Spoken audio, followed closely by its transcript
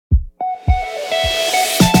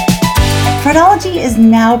Fraudology is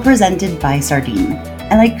now presented by Sardine,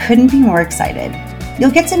 and I couldn't be more excited.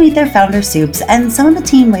 You'll get to meet their founder, Soups, and some of the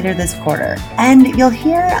team later this quarter, and you'll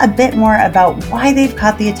hear a bit more about why they've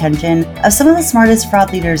caught the attention of some of the smartest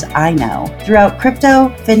fraud leaders I know throughout crypto,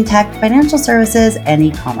 fintech, financial services, and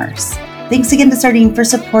e-commerce. Thanks again to Sardine for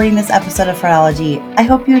supporting this episode of Fraudology. I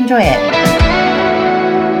hope you enjoy it.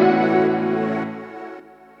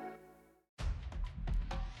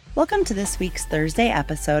 Welcome to this week's Thursday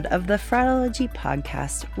episode of the Fraudology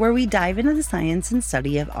podcast, where we dive into the science and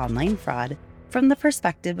study of online fraud from the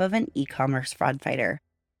perspective of an e-commerce fraud fighter.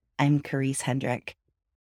 I'm Carice Hendrick.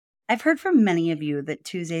 I've heard from many of you that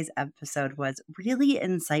Tuesday's episode was really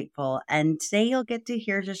insightful, and today you'll get to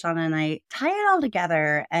hear Shoshana and I tie it all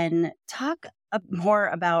together and talk more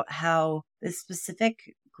about how this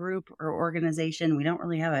specific group or organization, we don't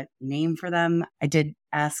really have a name for them. I did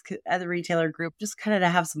ask the retailer group just kind of to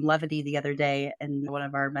have some levity the other day in one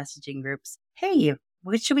of our messaging groups, hey,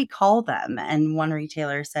 what should we call them? And one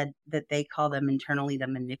retailer said that they call them internally the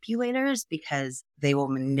manipulators because they will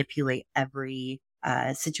manipulate every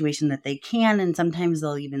situation that they can. And sometimes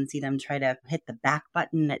they'll even see them try to hit the back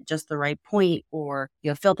button at just the right point or,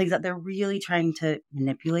 fill things out. They're really trying to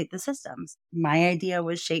manipulate the systems. My idea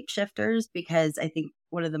was shapeshifters because I think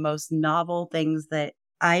one of the most novel things that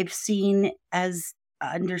I've seen as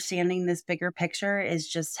understanding this bigger picture is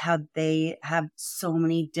just how they have so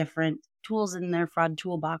many different tools in their fraud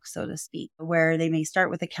toolbox, so to speak, where they may start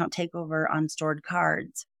with account takeover on stored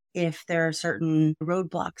cards. If there are certain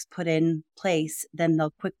roadblocks put in place, then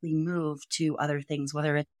they'll quickly move to other things,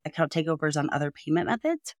 whether it's account takeovers on other payment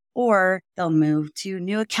methods, or they'll move to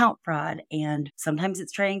new account fraud. And sometimes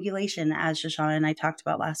it's triangulation, as Shoshana and I talked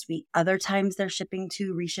about last week. Other times they're shipping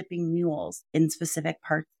to reshipping mules in specific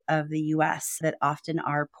parts of the US that often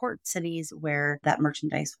are port cities where that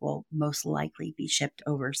merchandise will most likely be shipped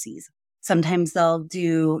overseas. Sometimes they'll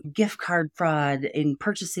do gift card fraud in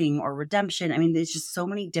purchasing or redemption. I mean, there's just so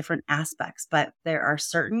many different aspects, but there are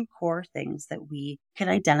certain core things that we can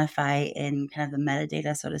identify in kind of the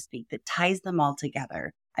metadata, so to speak, that ties them all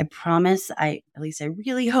together. I promise, I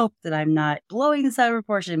really hope that I'm not blowing this out of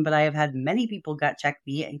proportion, but I have had many people gut check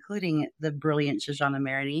me, including the brilliant Shoshana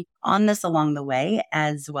Meredy, on this along the way,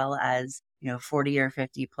 as well as 40 or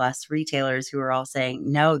 50 plus retailers who are all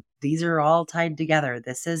saying, no, these are all tied together.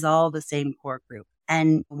 This is all the same core group.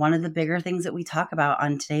 And one of the bigger things that we talk about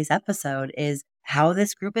on today's episode is how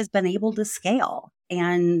this group has been able to scale.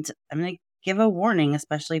 And I'm going to give a warning,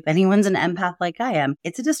 especially if anyone's an empath like I am,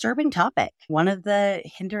 it's a disturbing topic. One of the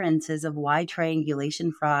hindrances of why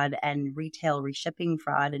triangulation fraud and retail reshipping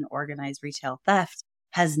fraud and organized retail theft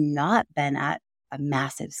has not been at a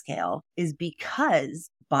massive scale is because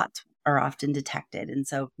bots are often detected. And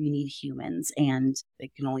so you need humans and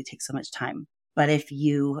it can only take so much time. But if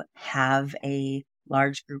you have a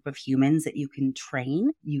large group of humans that you can train,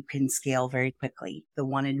 you can scale very quickly. The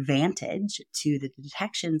one advantage to the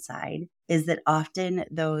detection side is that often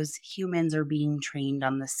those humans are being trained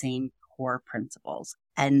on the same core principles.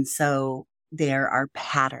 And so there are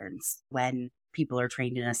patterns when people are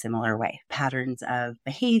trained in a similar way. Patterns of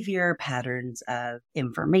behavior, patterns of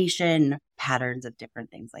information, patterns of different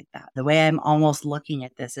things like that. The way I'm almost looking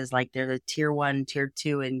at this is like there's a tier 1, tier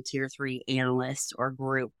 2, and tier 3 analyst or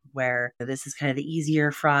group where this is kind of the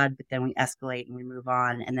easier fraud, but then we escalate and we move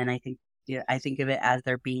on. And then I think of it as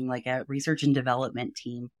there being like a research and development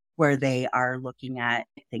team where they are looking at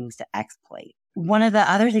things to exploit. One of the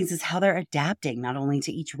other things is how they're adapting not only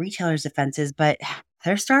to each retailer's defenses, but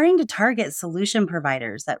they're starting to target solution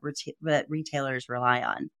providers that retailers rely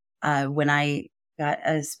on. When I got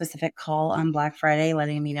a specific call on Black Friday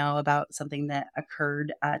letting me know about something that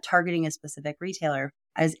occurred targeting a specific retailer,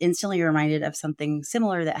 I was instantly reminded of something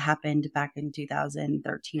similar that happened back in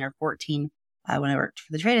 2013 or 14 when I worked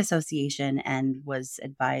for the Trade Association and was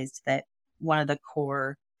advised that one of the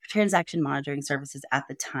core transaction monitoring services at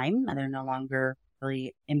the time, they're no longer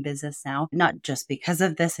really in business now, not just because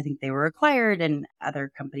of this. I think they were acquired and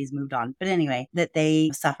other companies moved on. But anyway, that they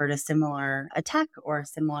suffered a similar attack or a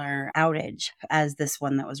similar outage as this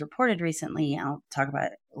one that was reported recently. I'll talk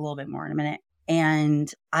about it a little bit more in a minute.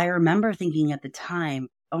 And I remember thinking at the time,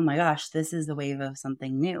 oh my gosh, this is the wave of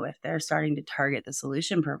something new. If they're starting to target the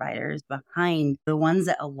solution providers behind the ones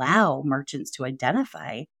that allow merchants to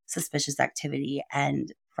identify suspicious activity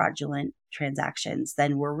and fraudulent transactions,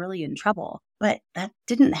 then we're really in trouble. But that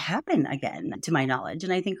didn't happen again, to my knowledge.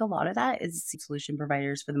 And I think a lot of that is solution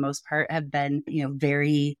providers, for the most part, have been,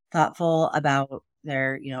 very thoughtful about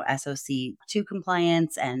their, SOC 2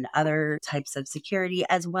 compliance and other types of security,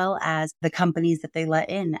 as well as the companies that they let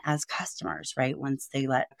in as customers, right? Once they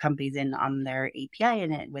let companies in on their API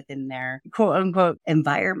in it within their quote unquote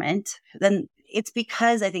environment, then it's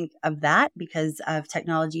because I think of that, because of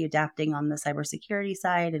technology adapting on the cybersecurity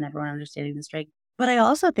side and everyone understanding the strength. But I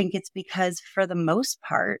also think it's because for the most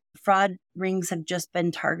part, fraud rings have just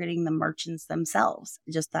been targeting the merchants themselves,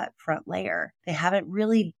 just that front layer. They haven't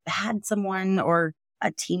really had someone or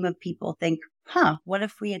a team of people think, what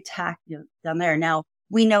if we attack down there? Now,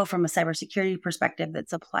 we know from a cybersecurity perspective that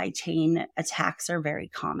supply chain attacks are very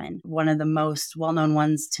common. One of the most well-known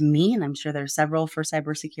ones to me, and I'm sure there's several for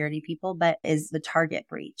cybersecurity people, but is the Target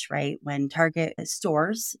breach, right? When Target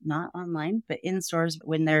stores, not online, but in stores,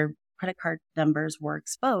 when their credit card numbers were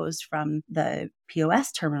exposed from the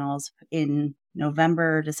POS terminals in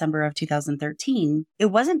November, December of 2013, it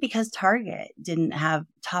wasn't because Target didn't have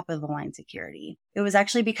top of the line security. It was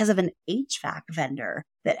actually because of an HVAC vendor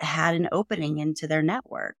that had an opening into their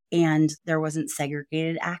network, and there wasn't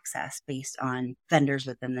segregated access based on vendors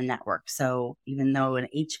within the network. So even though an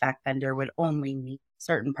HVAC vendor would only meet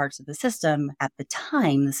certain parts of the system, at the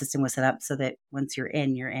time, the system was set up so that once you're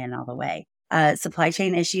in all the way. Supply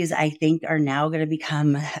chain issues, I think, are now going to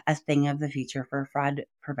become a thing of the future for fraud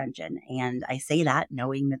prevention. And I say that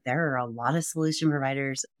knowing that there are a lot of solution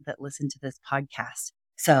providers that listen to this podcast.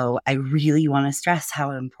 So I really want to stress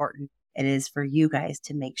how important it is for you guys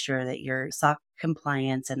to make sure that your SOC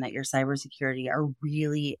compliance and that your cybersecurity are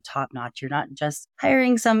really top notch. You're not just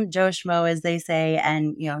hiring some Joe Schmo, as they say,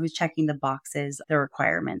 and who's checking the boxes, the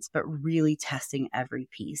requirements, but really testing every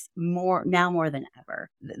piece more than ever.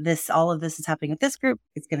 All of this is happening with this group.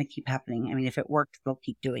 It's going to keep happening. I mean, if it worked, they'll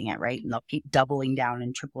keep doing it, right? And they'll keep doubling down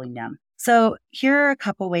and tripling down. So here are a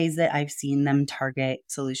couple ways that I've seen them target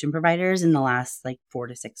solution providers in the last 4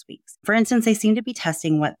 to 6 weeks. For instance, they seem to be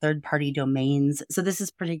testing what third-party domains. So this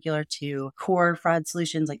is particular to core fraud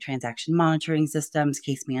solutions like transaction monitoring systems,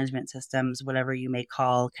 case management systems, whatever you may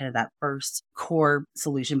call kind of that first core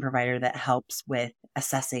solution provider that helps with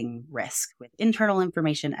assessing risk with internal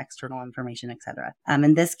information, external information, etc.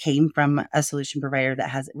 And this came from a solution provider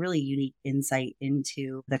that has really unique insight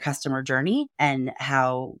into the customer journey and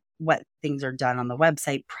what things are done on the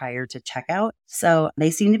website prior to checkout. So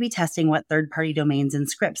they seem to be testing what third-party domains and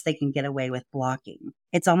scripts they can get away with blocking.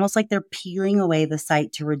 It's almost like they're peeling away the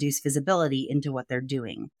site to reduce visibility into what they're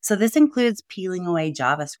doing. So this includes peeling away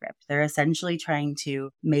JavaScript. They're essentially trying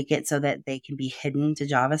to make it so that they can be hidden to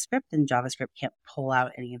JavaScript and JavaScript can't pull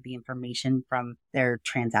out any of the information from their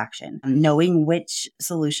transaction. Knowing which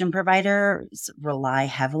solution providers rely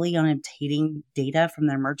heavily on obtaining data from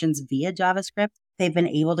their merchants via JavaScript, they've been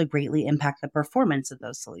able to greatly impact the performance of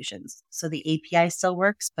those solutions. So the API still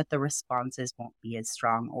works, but the responses won't be as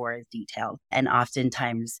strong or as detailed. And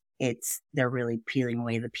oftentimes they're really peeling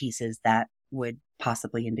away the pieces that would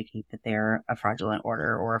possibly indicate that they're a fraudulent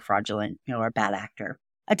order or a fraudulent, or a bad actor.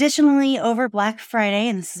 Additionally, over Black Friday,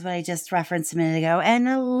 and this is what I just referenced a minute ago, and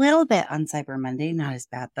a little bit on Cyber Monday, not as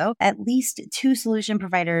bad though, at least 2 solution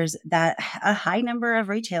providers that a high number of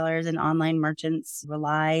retailers and online merchants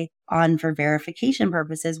rely on for verification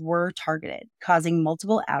purposes were targeted, causing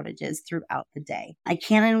multiple outages throughout the day. I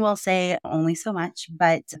can and will say only so much,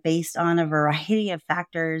 but based on a variety of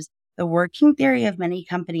factors, the working theory of many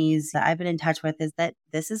companies that I've been in touch with is that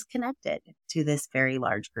this is connected to this very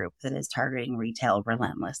large group that is targeting retail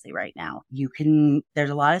relentlessly right now. There's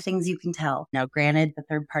a lot of things you can tell. Now, granted, the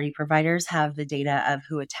third-party providers have the data of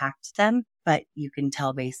who attacked them, but you can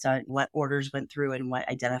tell based on what orders went through and what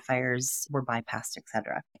identifiers were bypassed,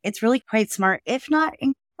 etc. It's really quite smart, if not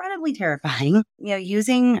incredibly terrifying,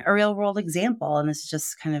 using a real world example. And this is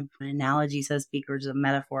just kind of an analogy, so to speak, or just a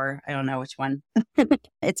metaphor. I don't know which one.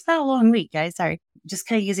 It's been a long week, guys. Sorry. Just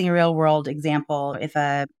kind of using a real world example. If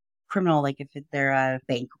a criminal, if they're a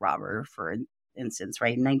bank robber, for instance,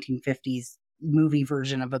 right? 1950s movie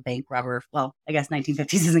version of a bank robber. Well, I guess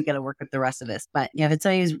 1950s isn't going to work with the rest of this, but if it's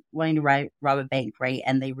somebody who's wanting to rob a bank, right?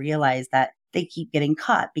 And they realize that they keep getting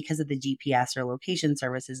caught because of the GPS or location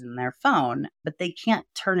services in their phone, but they can't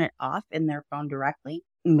turn it off in their phone directly.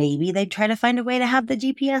 Maybe they try to find a way to have the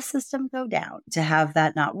GPS system go down, to have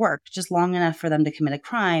that not work just long enough for them to commit a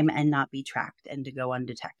crime and not be tracked and to go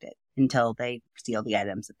undetected until they steal the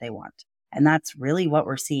items that they want. And that's really what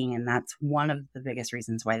we're seeing. And that's one of the biggest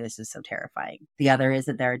reasons why this is so terrifying. The other is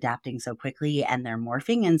that they're adapting so quickly and they're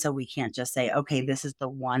morphing. And so we can't just say, okay, this is the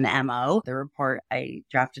one MO. The report I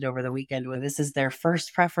drafted over the weekend where this is their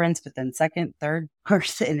first preference, but then second, third,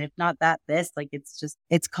 first, and if not that, this,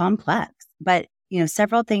 it's complex. But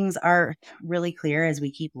Several things are really clear as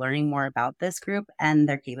we keep learning more about this group and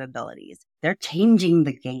their capabilities. They're changing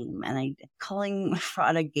the game, and calling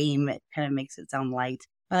fraud a game, it kind of makes it sound light.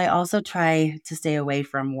 But I also try to stay away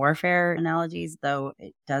from warfare analogies, though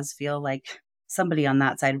it does feel like somebody on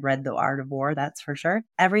that side read The Art of War, that's for sure.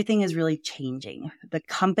 Everything is really changing. The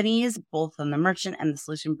companies, both on the merchant and the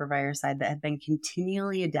solution provider side, that have been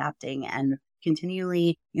continually adapting and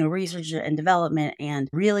continually, research and development and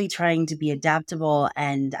really trying to be adaptable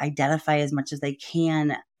and identify as much as they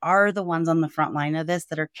can are the ones on the front line of this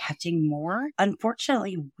that are catching more.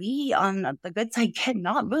 Unfortunately, we on the good side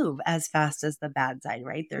cannot move as fast as the bad side,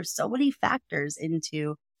 right? There's so many factors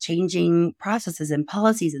into changing processes and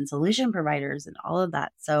policies and solution providers and all of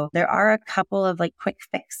that. So there are a couple of quick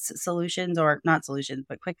fix solutions, or not solutions,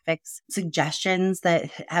 but quick fix suggestions that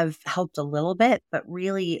have helped a little bit, but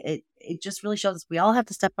really it just really shows us we all have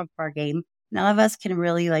to step up our game. None of us can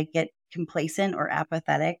really get complacent or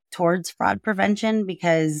apathetic towards fraud prevention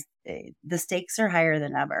because the stakes are higher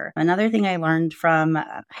than ever. Another thing I learned from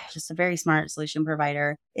just a very smart solution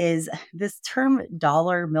provider is this term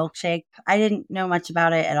dollar milkshake. I didn't know much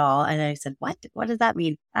about it at all. And I said, what does that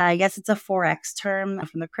mean? I guess it's a Forex term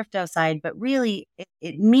from the crypto side, but really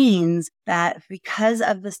it means that because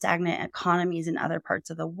of the stagnant economies in other parts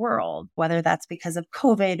of the world, whether that's because of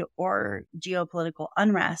COVID or geopolitical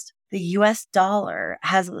unrest, the US dollar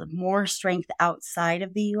has more strength outside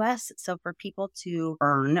of the US. So for people to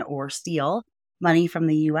earn or steal money from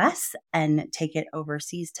the US and take it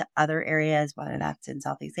overseas to other areas, whether that's in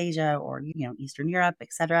Southeast Asia or, Eastern Europe,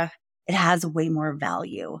 etc., it has way more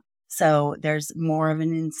value. So there's more of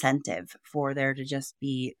an incentive for there to just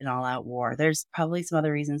be an all-out war. There's probably some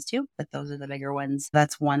other reasons too, but those are the bigger ones.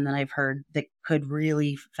 That's one that I've heard that could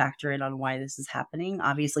really factor in on why this is happening.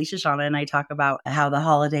 Obviously, Shoshana and I talk about how the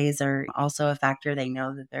holidays are also a factor. They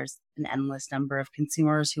know that there's an endless number of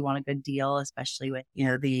consumers who want a good deal, especially with,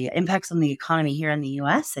 the impacts on the economy here in the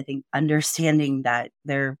US. I think understanding that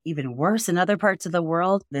they're even worse in other parts of the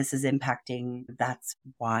world, this is impacting. That's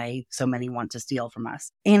why so many want to steal from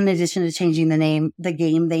us. In addition to changing the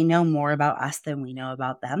game, they know more about us than we know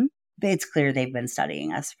about them. It's clear they've been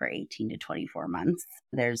studying us for 18 to 24 months.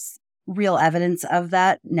 There's real evidence of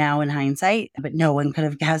that now in hindsight, but no one could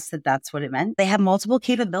have guessed that that's what it meant. They have multiple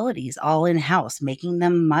capabilities all in-house, making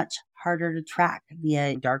them much harder to track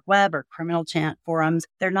via dark web or criminal chat forums.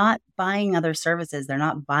 They're not buying other services. They're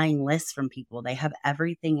not buying lists from people. They have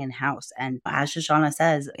everything in-house. And as Shoshana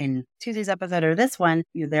says in Tuesday's episode or this one,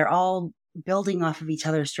 they're all building off of each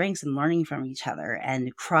other's strengths and learning from each other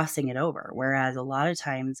and crossing it over. Whereas a lot of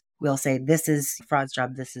times we'll say, this is fraud's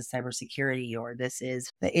job, this is cybersecurity, or this is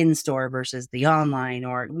the in-store versus the online,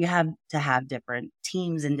 or we have to have different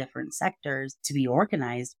teams in different sectors to be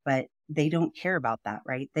organized, but they don't care about that,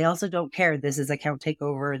 right? They also don't care, this is account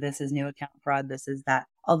takeover, this is new account fraud, this is that.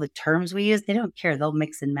 All the terms we use, they don't care. They'll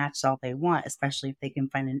mix and match all they want, especially if they can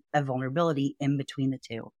find a vulnerability in between the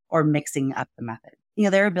two or mixing up the method.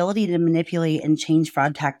 Their ability to manipulate and change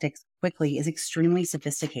fraud tactics quickly is extremely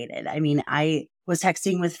sophisticated. I mean, I was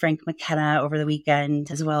texting with Frank McKenna over the weekend,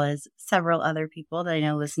 as well as several other people that I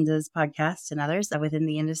know listen to this podcast and others within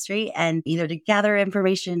the industry, and either to gather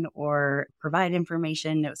information or provide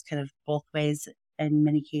information. It was kind of both ways in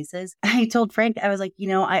many cases. I told Frank, I was like,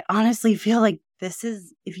 I honestly feel like this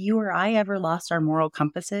is, if you or I ever lost our moral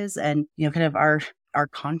compasses and, kind of our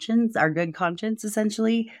conscience, our good conscience,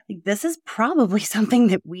 essentially, this is probably something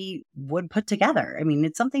that we would put together. I mean,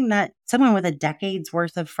 it's something that someone with a decade's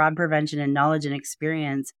worth of fraud prevention and knowledge and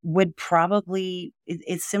experience would probably,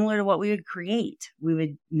 it's similar to what we would create. We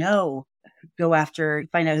would know, go after,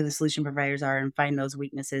 find out who the solution providers are and find those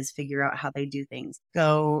weaknesses, figure out how they do things,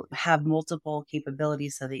 go have multiple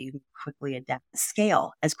capabilities so that you can quickly adapt,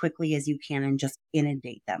 scale as quickly as you can and just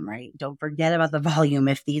inundate them, right? Don't forget about the volume.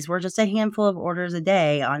 If these were just a handful of orders a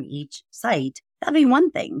day on each site, that'd be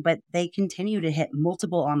one thing, but they continue to hit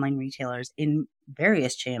multiple online retailers in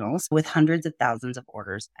various channels with hundreds of thousands of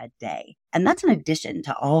orders a day. And that's in addition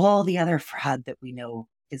to all the other fraud that we know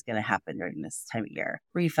is going to happen during this time of year.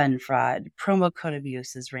 Refund fraud, promo code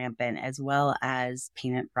abuse is rampant, as well as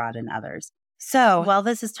payment fraud and others. So while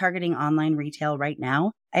this is targeting online retail right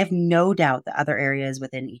now, I have no doubt that other areas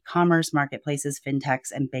within e-commerce, marketplaces,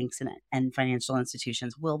 fintechs, and banks and financial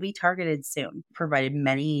institutions will be targeted soon. Provided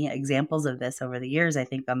many examples of this over the years, I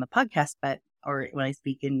think, on the podcast, or when I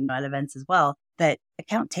speak at events as well, that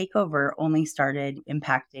account takeover only started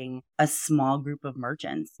impacting a small group of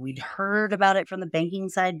merchants. We'd heard about it from the banking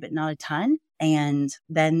side, but not a ton. And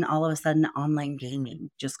then all of a sudden, online gaming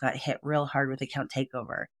just got hit real hard with account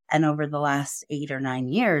takeover. And over the last 8 or 9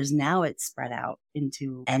 years, now it's spread out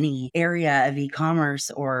into any area of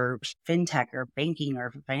e-commerce or fintech or banking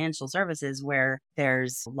or financial services where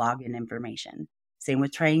there's login information. Same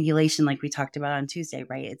with triangulation, like we talked about on Tuesday,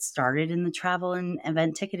 right? It started in the travel and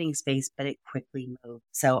event ticketing space, but it quickly moved.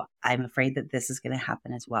 So I'm afraid that this is going to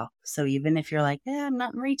happen as well. So even if you're like, I'm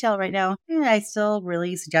not in retail right now, I still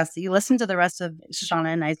really suggest that you listen to the rest of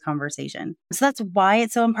Shoshana and I's conversation. So that's why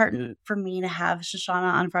it's so important for me to have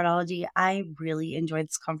Shoshana on Fraudology. I really enjoyed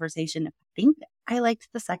this conversation. I think I liked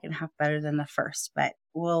the second half better than the first, but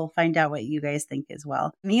we'll find out what you guys think as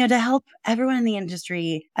well. To help everyone in the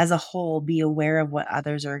industry as a whole be aware of what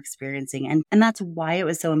others are experiencing. And that's why it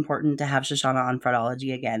was so important to have Shoshana on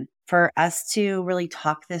Fraudology again, for us to really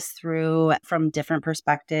talk this through from different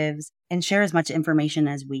perspectives and share as much information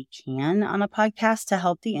as we can on a podcast to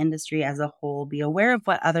help the industry as a whole be aware of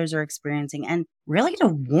what others are experiencing and really to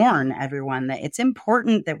warn everyone that it's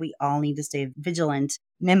important that we all need to stay vigilant,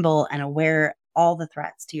 nimble, and aware all the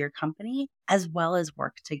threats to your company, as well as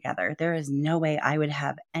work together. There is no way I would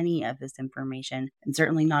have any of this information, and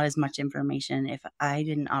certainly not as much information if I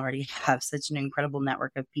didn't already have such an incredible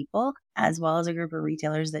network of people, as well as a group of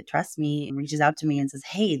retailers that trust me and reaches out to me and says,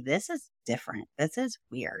 hey, this is different. This is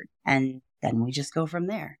weird. And then we just go from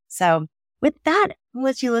there. So with that, I'll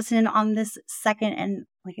let you listen in on this second and,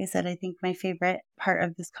 like I said, I think my favorite part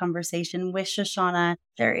of this conversation with Shoshana.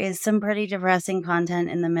 There is some pretty depressing content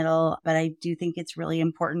in the middle, but I do think it's really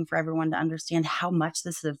important for everyone to understand how much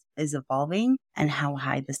this is evolving and how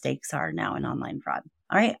high the stakes are now in online fraud.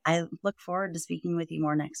 All right, I look forward to speaking with you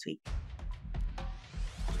more next week.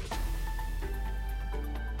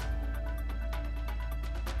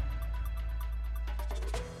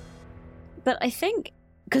 But I think,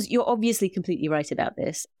 because you're obviously completely right about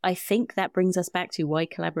this, I think that brings us back to why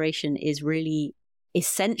collaboration is really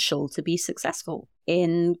essential to be successful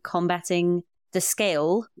in combating the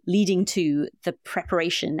scale leading to the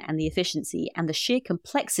preparation and the efficiency and the sheer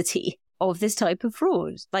complexity of this type of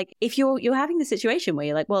fraud. Like if you're having the situation where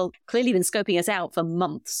you're like, well, clearly been scoping us out for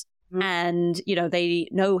months. And, they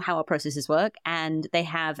know how our processes work and they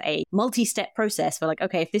have a multi-step process for like,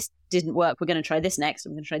 okay, if this didn't work, we're going to try this next.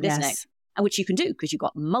 I'm going to try this next. And which you can do because you've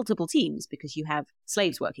got multiple teams because you have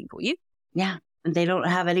slaves working for you. Yeah. And they don't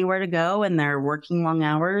have anywhere to go and they're working long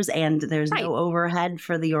hours and there's no overhead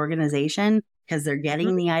for the organization because they're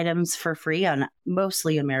getting the items for free on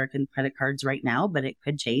mostly American credit cards right now, but it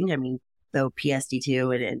could change. I mean, though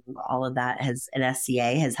PSD2 and all of that an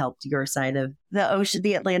SCA has helped your side of the ocean,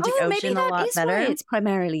 the Atlantic Ocean a lot better. It's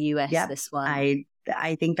primarily US, this one. I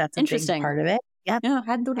think that's a big part of it. Yep. No, I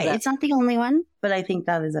hadn't thought of that. It's not the only one, but I think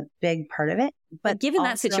that is a big part of it. But given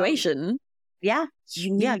that situation, you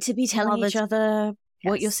need to be telling each other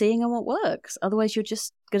what you're seeing and what works. Otherwise, you're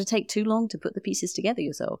just going to take too long to put the pieces together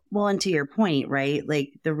yourself. Well, and to your point, right?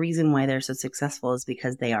 Like the reason why they're so successful is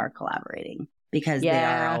because they are collaborating. Because they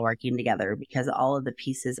are all working together, because all of the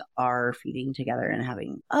pieces are feeding together and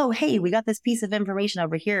having, oh, hey, we got this piece of information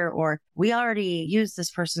over here, or we already used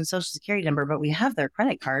this person's social security number, but we have their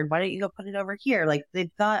credit card. Why don't you go put it over here? Like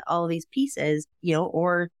they've got all of these pieces,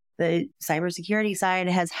 or the cybersecurity side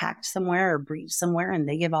has hacked somewhere or breached somewhere and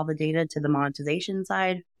they give all the data to the monetization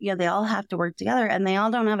side. They all have to work together and they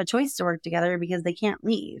all don't have a choice to work together because they can't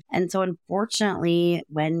leave. And so unfortunately,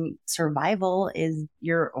 when survival is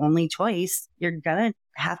your only choice, you're going to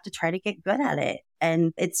have to try to get good at it.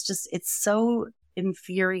 And it's so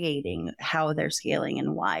infuriating how they're scaling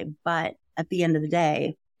and why. But at the end of the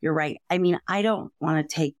day, you're right. I mean, I don't want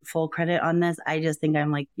to take full credit on this. I just think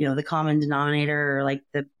I'm like, the common denominator or like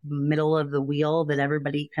the middle of the wheel that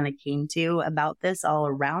everybody kind of came to about this all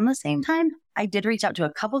around the same time. I did reach out to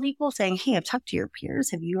a couple people saying, hey, I've talked to your peers.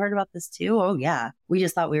 Have you heard about this too? Oh, yeah. We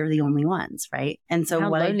just thought we were the only ones. Right. And so how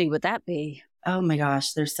lonely would that be? Oh my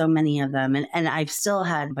gosh, there's so many of them. And I've still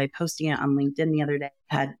had, by posting it on LinkedIn the other day,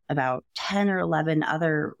 had about 10 or 11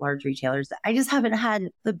 other large retailers that I just haven't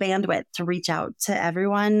had the bandwidth to reach out to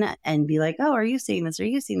everyone and be like, oh, are you seeing this? Are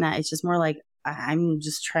you seeing that? It's just more like, I'm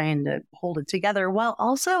just trying to hold it together while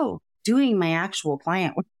also doing my actual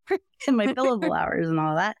client work and my billable hours and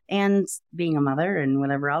all that, and being a mother and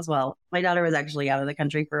whatever else. Well, my daughter was actually out of the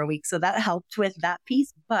country for a week, so that helped with that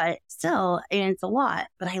piece, but still, and it's a lot,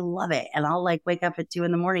 but I love it. And I'll like wake up at 2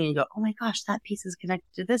 a.m. and go, oh my gosh, that piece is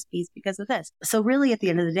connected to this piece because of this. So really at the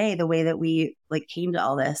end of the day, the way that we like came to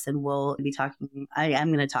all this, and we'll be talking, I am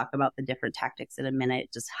going to talk about the different tactics in a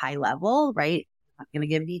minute, just high level, right? Not going to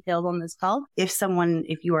give details on this call. If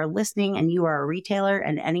you are listening and you are a retailer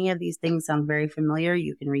and any of these things sound very familiar,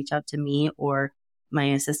 you can reach out to me or my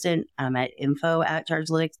assistant at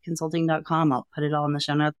info@chargelyticsconsulting.com. I'll put it all in the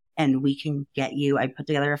show notes. and we can get you. I put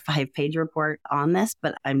together a 5-page report on this,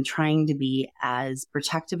 but I'm trying to be as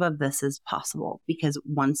protective of this as possible, because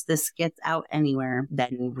once this gets out anywhere,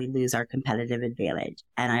 then we lose our competitive advantage.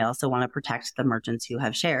 And I also want to protect the merchants who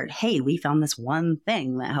have shared, hey, we found this one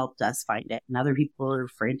thing that helped us find it, and other people are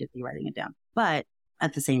frantically writing it down. But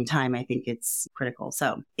at the same time, I think it's critical.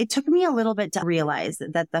 So it took me a little bit to realize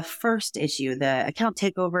that the first issue, the account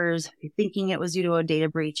takeovers, thinking it was due to a data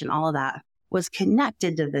breach and all of that, was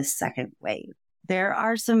connected to this second wave. There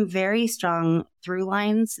are some very strong through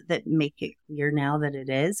lines that make it clear now that it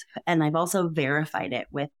is. And I've also verified it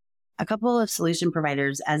with a couple of solution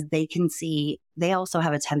providers, as they can see, they also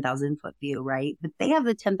have a 10,000 foot view, right? But they have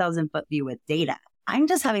the 10,000 foot view with data. I'm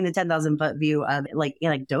just having the 10,000 foot view of like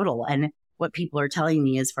anecdotal and what people are telling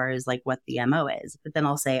me as far as like what the MO is. But then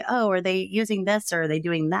I'll say, oh, are they using this or are they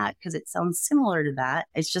doing that? Because it sounds similar to that.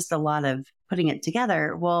 It's just a lot of putting it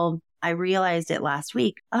together. Well, I realized it last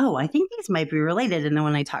week. Oh, I think these might be related. And then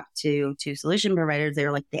when I talked to solution providers, they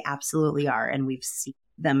were like, they absolutely are. And we've seen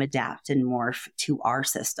them adapt and morph to our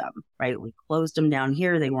system, right? We closed them down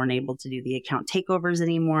here. They weren't able to do the account takeovers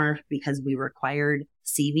anymore because we required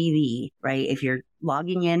CVV, right? If you're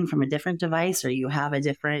logging in from a different device or you have a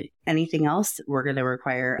different anything else, we're going to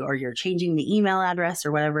require, or you're changing the email address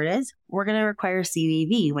or whatever it is, we're going to require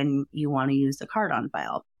CVV when you want to use the card on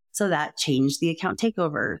file. So that changed the account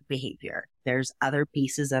takeover behavior. There's other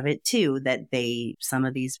pieces of it too that some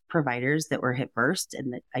of these providers that were hit first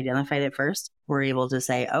and that identified it first were able to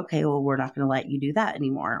say, okay, well, we're not going to let you do that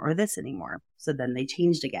anymore or this anymore. So then they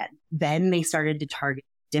changed again. Then they started to target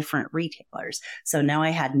different retailers. So now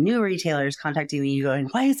I had new retailers contacting me going,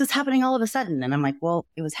 why is this happening all of a sudden? And I'm like, well,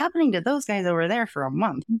 it was happening to those guys over there for a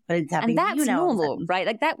month, but it's happening to you now. And that's normal, right?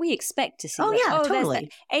 Like that we expect to see. Oh, like, yeah,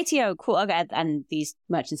 totally. ATO, cool. Okay. And these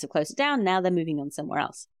merchants have closed it down. Now they're moving on somewhere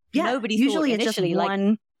else. Yeah. Nobody usually thought initially it's just one.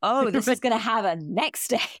 Like, oh, this is going to have a next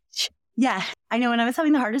stage. Yeah, I know. And I was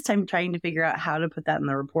having the hardest time trying to figure out how to put that in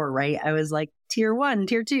the report, right? I was like, tier 1,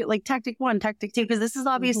 tier 2, like tactic 1, tactic 2, because this is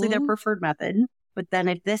obviously their preferred method. But then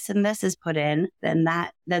if this and this is put in, then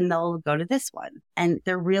they'll go to this one. And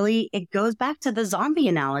it goes back to the zombie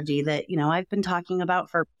analogy that, I've been talking about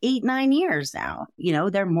for 8-9 years now.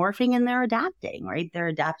 They're morphing and they're adapting, right? They're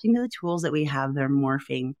adapting to the tools that we have. They're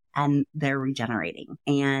morphing and they're regenerating.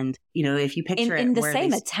 And, if you picture in the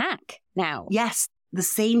same attack now. Yes. The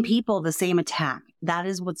same people, the same attack. That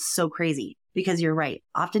is what's so crazy, because you're right.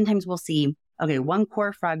 Oftentimes we'll see, okay, one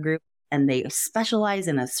core fraud group, and they specialize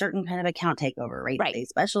in a certain kind of account takeover, right? They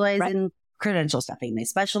specialize in credential stuffing. They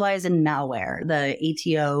specialize in malware, the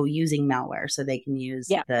ATO using malware so they can use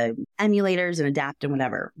the emulators and adapt and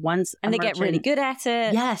whatever. And they get really good at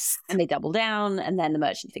it. Yes. And they double down, and then the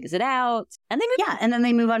merchant figures it out and they move on. And then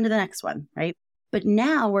they move on to the next one, right? But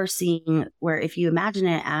now we're seeing where, if you imagine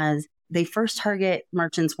it as, they first target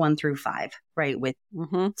merchants 1 through 5, right? With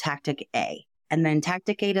tactic A. And then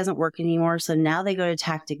tactic A doesn't work anymore. So now they go to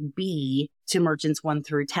tactic B to merchants 1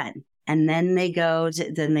 through 10. And then they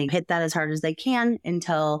hit that as hard as they can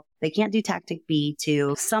until they can't do tactic B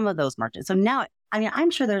to some of those merchants. So now,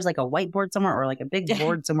 I'm sure there's like a whiteboard somewhere or like a big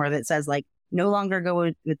board somewhere that says like, no longer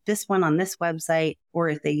go with this one on this website, or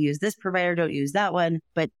if they use this provider, don't use that one,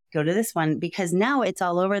 but go to this one, because now it's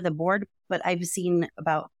all over the board. But I've seen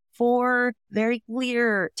about 4 very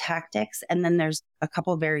clear tactics, and then there's a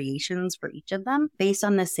couple variations for each of them based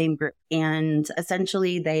on the same group. And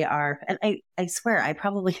essentially they are, and I swear, I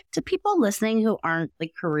probably, to people listening who aren't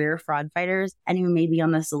like career fraud fighters and who may be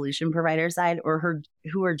on the solution provider side, or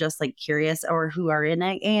who are just like curious, or who are in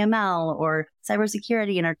AML or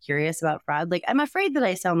cybersecurity and are curious about fraud, like, I'm afraid that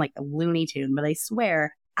I sound like a Looney Tune, but I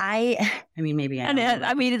swear, maybe I am.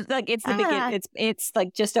 It's like it's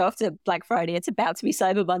like just after Black Friday. It's about to be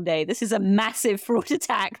Cyber Monday. This is a massive fraud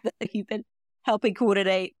attack that you've been helping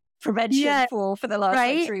coordinate prevention for the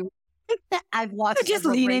last 3 weeks. I've watched just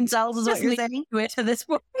lean in. Is what you're saying to this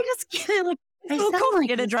one. I just get like I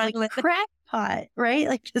sound like crackpot, right?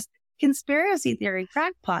 Like just conspiracy theory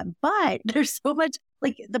crackpot. But there's so much.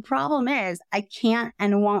 Like, the problem is I can't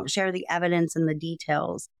and won't share the evidence and the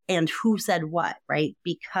details and who said what, right?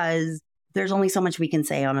 Because there's only so much we can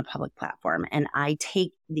say on a public platform. And I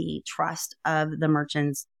take the trust of the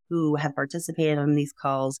merchants who have participated on these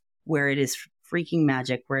calls where it is freaking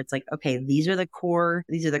magic, where it's like, okay, these are the core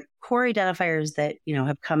identifiers that,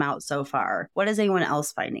 have come out so far. What is anyone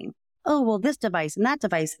else finding? oh, well, this device and that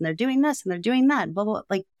device, and they're doing this and they're doing that, blah, blah.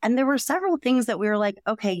 Like, and there were several things that we were like,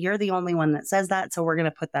 okay, you're the only one that says that. So we're going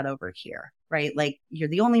to put that over here, right? Like, you're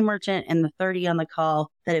the only merchant in the 30 on the call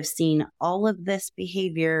that have seen all of this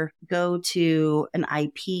behavior go to an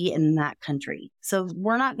IP in that country. So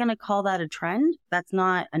we're not going to call that a trend. That's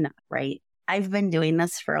not enough, right? I've been doing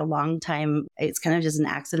this for a long time. It's kind of just an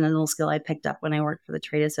accidental skill I picked up when I worked for the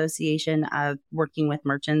trade association of working with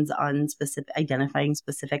merchants on identifying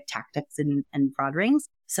specific tactics and fraud rings.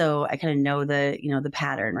 So I kind of know the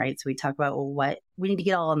pattern, right? So we talk about, well, what we need to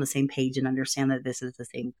get all on the same page and understand that this is the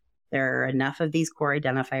same. There are enough of these core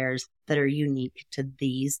identifiers that are unique to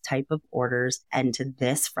these type of orders and to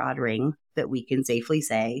this fraud ring that we can safely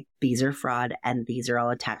say these are fraud and these are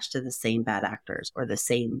all attached to the same bad actors or the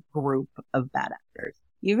same group of bad actors.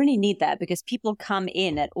 You really need that because people come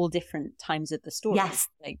in at all different times of the story. Yes.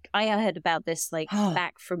 Like I heard about this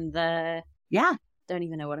back from the... Yeah. Don't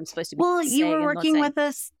even know what I'm supposed to be Well, saying. you were working with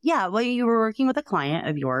us. Yeah. Well, you were working with a client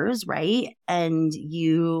of yours, right? And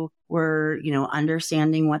you were,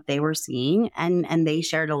 understanding what they were seeing and they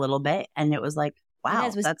shared a little bit and it was like, wow,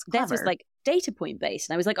 that's clever. That was like data point based.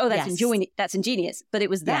 And I was like, oh, that's ingenious. But it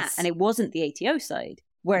was that. And it wasn't the ATO side.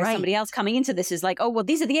 Whereas somebody else coming into this is like, oh, well,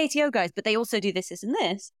 these are the ATO guys, but they also do this, this, and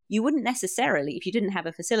this. You wouldn't necessarily, if you didn't have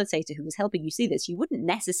a facilitator who was helping you see this, you wouldn't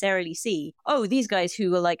necessarily see, oh, these guys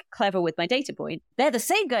who are like clever with my data point, they're the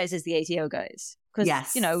same guys as the ATO guys.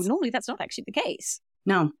 Because, normally that's not actually the case.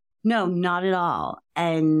 No, not at all.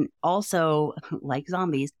 And also, like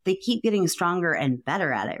zombies, they keep getting stronger and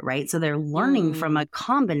better at it, right? So they're learning from a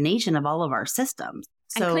combination of all of our systems.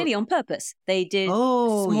 So, and clearly on purpose. They did a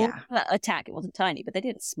small attack. It wasn't tiny, but they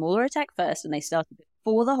did a smaller attack first, and they started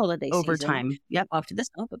before the holiday season. Over time. Yep. After the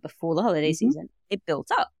summer, but before the holiday season, it built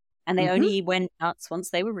up. And they only went nuts once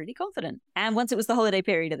they were really confident. And once it was the holiday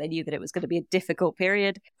period, they knew that it was going to be a difficult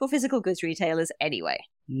period for physical goods retailers anyway.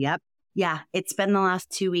 Yep. Yeah, it's been the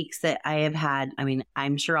last 2 weeks that I have had. I mean,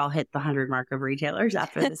 I'm sure I'll hit the 100 mark of retailers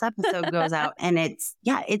after this episode goes out. And it's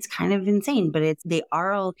kind of insane, but they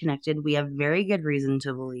are all connected. We have very good reason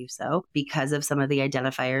to believe so because of some of the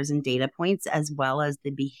identifiers and data points as well as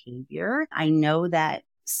the behavior. I know that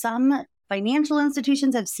some financial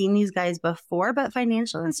institutions have seen these guys before, but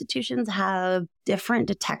financial institutions have different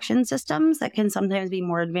detection systems that can sometimes be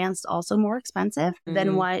more advanced, also more expensive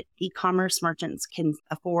than what e-commerce merchants can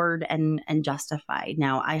afford and justify.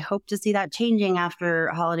 Now, I hope to see that changing after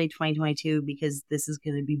holiday 2022 because this is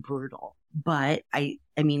going to be brutal. But I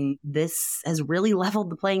mean, this has really leveled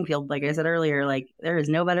the playing field. Like I said earlier, like there is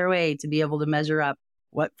no better way to be able to measure up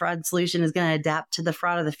what fraud solution is going to adapt to the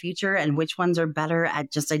fraud of the future and which ones are better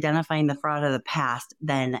at just identifying the fraud of the past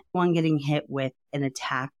than one getting hit with an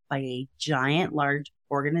attack by a giant, large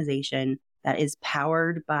organization that is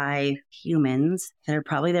powered by humans that are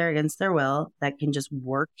probably there against their will, that can just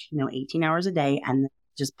work, 18 hours a day and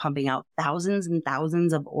just pumping out thousands and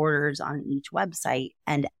thousands of orders on each website.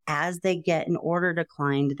 And as they get an order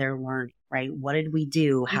declined, they're learning, right? What did we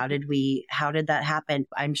do? How did that happen?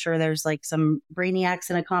 I'm sure there's like some brainiacs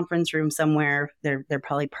in a conference room somewhere. They're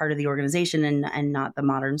probably part of the organization and not the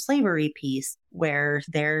modern slavery piece where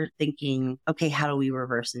they're thinking, okay, how do we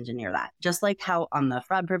reverse engineer that? Just like how on the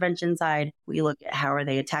fraud prevention side, we look at how are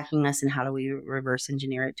they attacking us and how do we reverse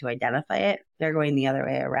engineer it to identify it? They're going the other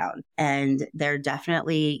way around. And they're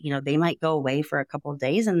definitely, they might go away for a couple of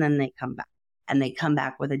days and then they come back. And they come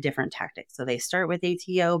back with a different tactic. So they start with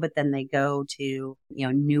ATO, but then they go to,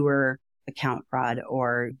 newer account fraud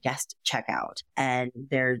or guest checkout. And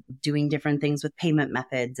they're doing different things with payment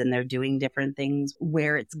methods and they're doing different things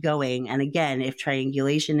where it's going. And again, if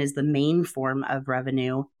triangulation is the main form of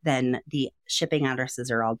revenue, then the shipping addresses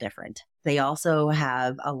are all different. They also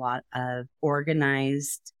have a lot of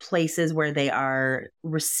organized places where they are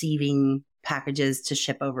receiving packages to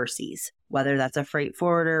ship overseas, whether that's a freight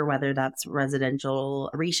forwarder, whether that's residential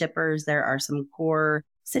reshippers. There are some core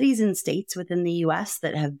cities and states within the US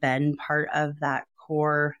that have been part of that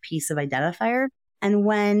core piece of identifier. And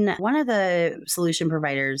when one of the solution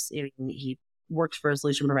providers, he works for a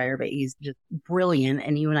solution provider, but he's just brilliant.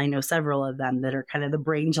 And you and I know several of them that are kind of the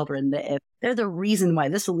brain children that if they're the reason why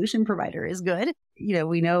the solution provider is good.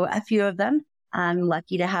 We know a few of them. I'm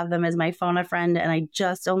lucky to have them as my phone a friend, and I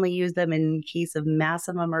just only use them in case of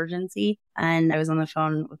massive emergency. And I was on the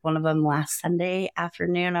phone with one of them last Sunday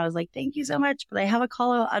afternoon. I was like, thank you so much. But I have a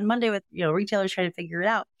call on Monday with, retailers trying to figure it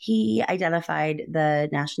out. He identified the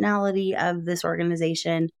nationality of this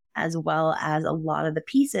organization as well as a lot of the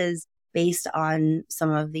pieces based on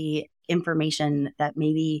some of the information that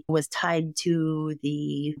maybe was tied to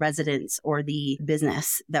the residence or the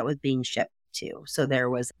business that was being shipped too. So there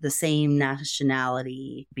was the same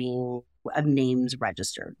nationality being of names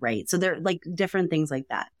registered, right? So they're like different things like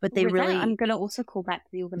that. But they really... I'm going to also call back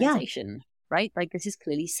to the organization, right? Like this is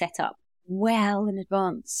clearly set up well in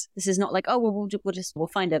advance. This is not like, oh, well, we'll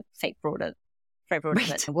find a fake frauder.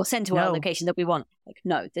 Right. We'll send to our location that we want. Like,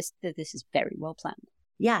 no, this is very well planned.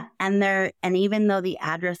 Yeah. And even though the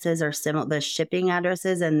addresses are similar, the shipping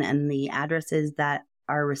addresses and the addresses that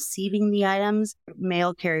are receiving the items,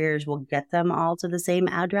 mail carriers will get them all to the same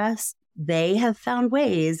address. They have found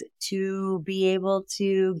ways to be able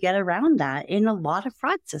to get around that in a lot of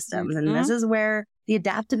fraud systems. Mm-hmm. And this is where the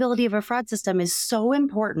adaptability of a fraud system is so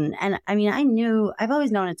important. And I mean, I've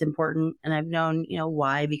always known it's important, and I've known,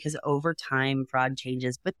 why, because over time fraud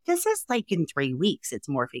changes, but this is like in 3 weeks, it's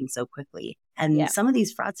morphing so quickly. And some of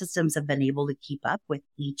these fraud systems have been able to keep up with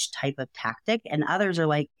each type of tactic. And others are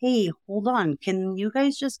like, hey, hold on, can you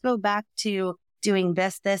guys just go back to doing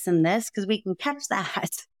this, this, and this? Because we can catch that.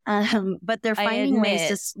 But they're finding ways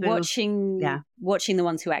to smooth. Watching the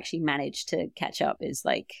ones who actually manage to catch up is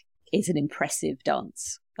an impressive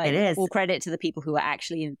dance. It is. All credit to the people who are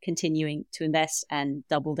actually continuing to invest and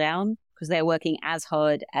double down, because they're working as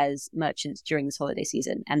hard as merchants during this holiday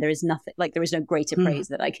season. And there is no greater praise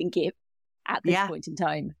that I can give at this point in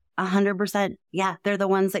time. 100%. Yeah, they're the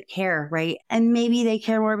ones that care, right? And maybe they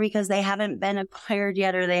care more because they haven't been acquired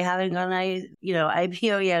yet, or they haven't gone,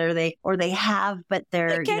 IPO yet, or they have, but they're,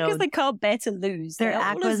 they care because they can't bear to lose. They're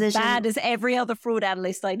acquisition as bad as every other fraud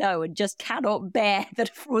analyst I know, and just cannot bear that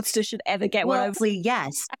a fraudster should ever get one over.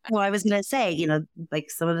 Yes. Well, I was going to say,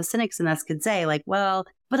 like some of the cynics in us could say, like, well,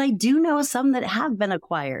 but I do know some that have been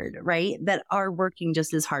acquired, right? That are working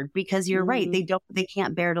just as hard, because you're right. They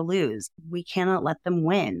can't bear to lose. We cannot let them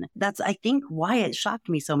win. That's, I think, why it shocked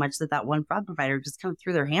me so much that one fraud provider just kind of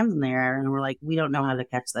threw their hands in the air and were like, we don't know how to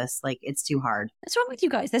catch this. Like, it's too hard. What's wrong with you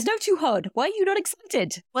guys? There's no too hard. Why are you not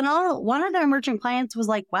excited? Well, one of their merchant clients was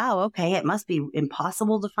like, wow, okay, it must be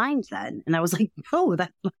impossible to find then. And I was like, no,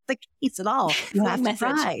 that's not the case at all. You have to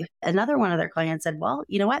try. Another one of their clients said, well,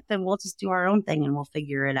 you know what? Then we'll just do our own thing and we'll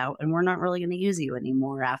figure it out. And we're not really going to use you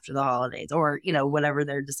anymore after the holidays, or, whatever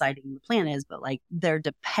they're deciding the plan is. But like, their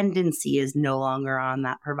dependency is no longer on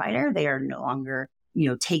that provider. They are no longer,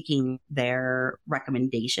 taking their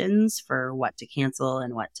recommendations for what to cancel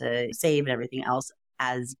and what to save and everything else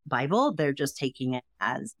as Bible. They're just taking it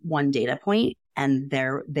as one data point. And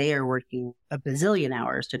they are working a bazillion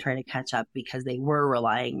hours to try to catch up, because they were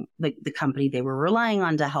relying, the company they were relying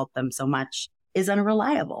on to help them so much is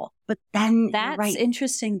unreliable. But then that's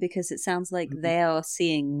interesting, because it sounds like they are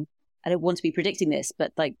seeing, I don't want to be predicting this,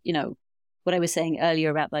 but what I was saying earlier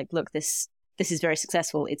about like, look, this is very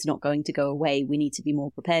successful. It's not going to go away. We need to be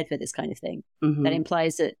more prepared for this kind of thing. Mm-hmm. That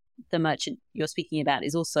implies that the merchant you're speaking about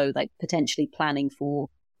is also like potentially planning for,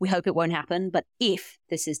 we hope it won't happen, but if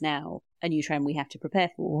this is now a new trend we have to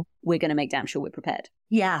prepare for, we're going to make damn sure we're prepared.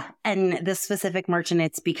 Yeah. And this specific merchant,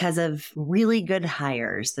 it's because of really good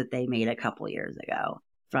hires that they made a couple years ago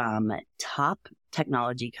from top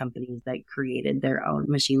technology companies that created their own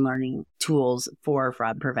machine learning tools for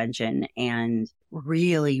fraud prevention, and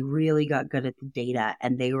really, really got good at the data.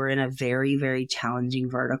 And they were in a very, very challenging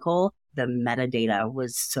vertical. The metadata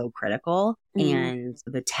was so critical, and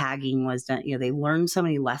the tagging was done. They learned so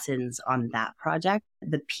many lessons on that project.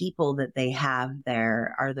 The people that they have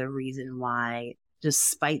there are the reason why,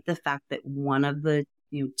 despite the fact that one of the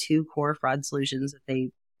 2 core fraud solutions that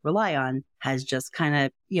they rely on has just kind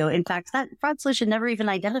of, in fact, that fraud solution never even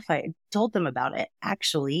told them about it.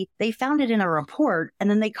 Actually, they found it in a report, and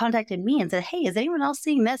then they contacted me and said, hey, is anyone else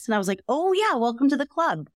seeing this? And I was like, oh yeah, welcome to the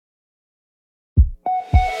club.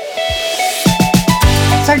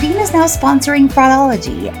 Sardine is now sponsoring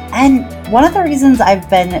Fraudology, and one of the reasons I've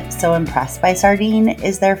been so impressed by Sardine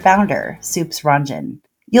is their founder, Soups Ranjan.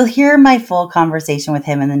 You'll hear my full conversation with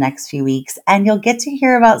him in the next few weeks, and you'll get to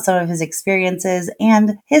hear about some of his experiences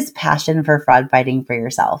and his passion for fraud fighting for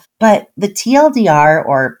yourself. But the TLDR,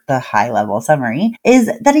 or the high-level summary, is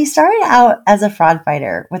that he started out as a fraud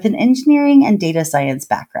fighter with an engineering and data science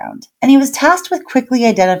background. And he was tasked with quickly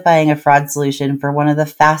identifying a fraud solution for one of the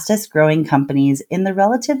fastest growing companies in the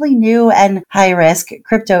relatively new and high-risk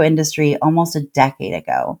crypto industry almost a decade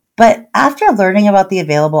ago. But after learning about the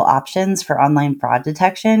available options for online fraud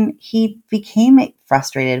detection, he became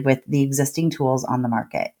frustrated with the existing tools on the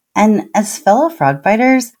market. And as fellow fraud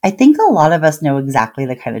fighters, I think a lot of us know exactly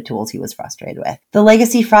the kind of tools he was frustrated with. The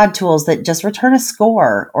legacy fraud tools that just return a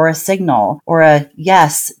score or a signal or a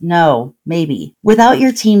yes, no, Maybe. Without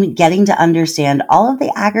your team getting to understand all of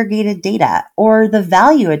the aggregated data or the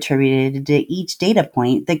value attributed to each data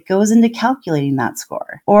point that goes into calculating that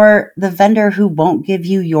score, or the vendor who won't give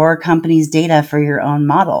you your company's data for your own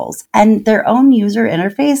models, and their own user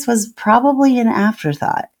interface was probably an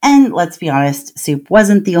afterthought. And let's be honest, Soup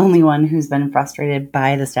wasn't the only one who's been frustrated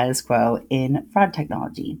by the status quo in fraud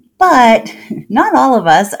technology. But not all of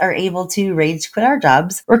us are able to rage quit our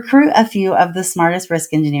jobs, recruit a few of the smartest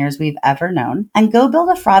risk engineers we've ever known, and go build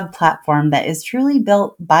a fraud platform that is truly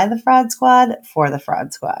built by the fraud squad for the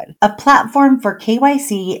fraud squad. A platform for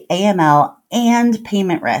KYC, AML, and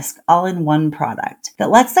payment risk all in one product that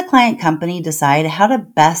lets the client company decide how to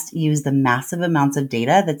best use the massive amounts of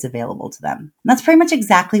data that's available to them. And that's pretty much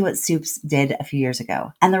exactly what Soups did a few years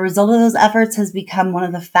ago. And the result of those efforts has become one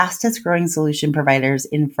of the fastest growing solution providers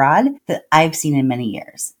in fraud that I've seen in many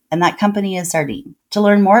years. And that company is Sardine. To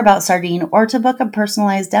learn more about Sardine or to book a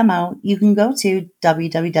personalized demo, you can go to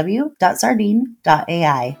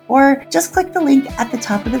www.sardine.ai or just click the link at the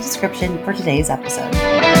top of the description for today's episode.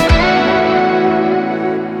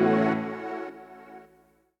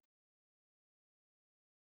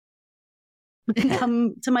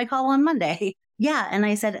 Come to my call on Monday. Yeah. And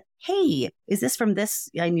I said, hey, is this from this?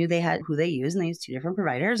 I knew they had who they use, and they used two different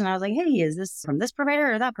providers. And I was like, hey, is this from this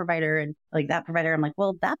provider or that provider? And like that provider, I'm like,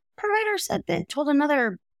 well, that provider said that told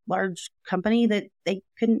another large company that they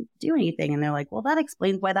couldn't do anything. And they're like, well, that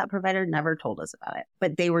explains why that provider never told us about it.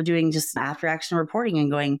 But they were doing just after action reporting and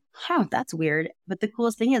going, that's weird. But the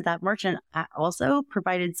coolest thing is that merchant also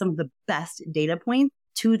provided some of the best data points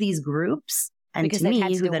to these groups. And because they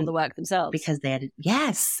had to do all the work themselves. Because they had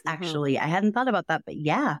to, actually, I hadn't thought about that, but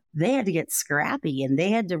yeah, they had to get scrappy and they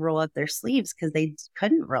had to roll up their sleeves because they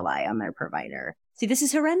couldn't rely on their provider. See, this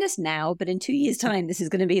is horrendous now, but in 2 years' time, this is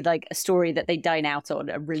going to be like a story that they dine out on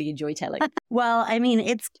and really enjoy telling. Well, I mean,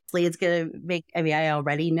 it's going to make, I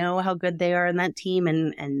already know how good they are in that team,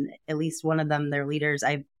 and at least one of them, their leaders,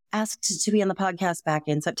 I've asked to be on the podcast back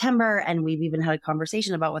in September, and we've even had a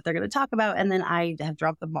conversation about what they're going to talk about, and then I have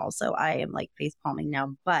dropped the ball, so I am like face palming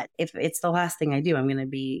now. But if it's the last thing I do, I'm going to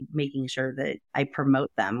be making sure that I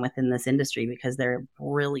promote them within this industry because they're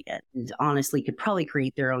brilliant and honestly could probably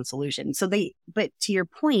create their own solution. But to your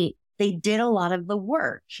point, they did a lot of the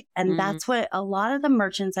work. And that's what a lot of the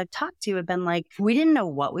merchants I've talked to have been like, we didn't know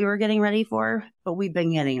what we were getting ready for, but we've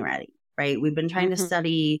been getting ready, right? We've been trying to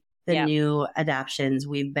study the new adaptions.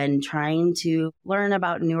 We've been trying to learn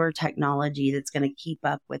about newer technology that's going to keep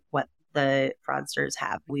up with what the fraudsters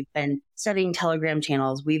have. We've been studying Telegram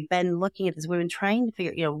channels. We've been looking at this. We've been trying to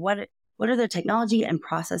figure, what are the technology and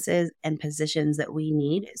processes and positions that we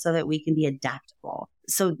need so that we can be adaptable.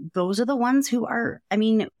 So those are the ones who are,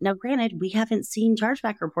 now granted, we haven't seen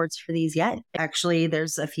chargeback reports for these yet. Actually,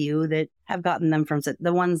 there's a few that have gotten them from,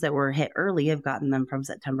 the ones that were hit early have gotten them from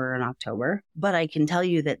September and October. But I can tell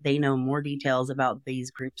you that they know more details about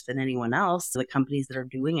these groups than anyone else, the companies that are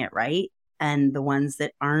doing it right. And the ones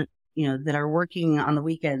that aren't, that are working on the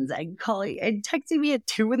weekends and texting me at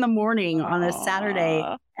 2 a.m. on a Saturday.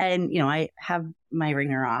 And, I have my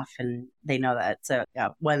ringer off and they know that. So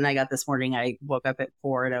when I got this morning, I woke up at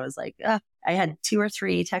 4 and I was like, I had 2 or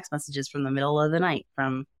 3 text messages from the middle of the night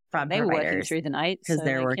from fraud providers. They were working through the night. Because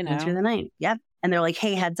they're working through the night. Yep. And they're like,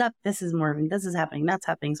 hey, heads up, this is happening, that's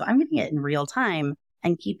happening. So I'm getting it in real time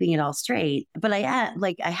and keeping it all straight. But I have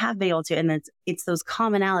been able to, and it's those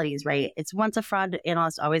commonalities, right? It's once a fraud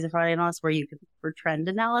analyst, always a fraud analyst, where you could for trend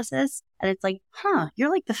analysis. And it's like, you're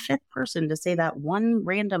like the 5th person to say that one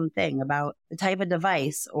random thing about the type of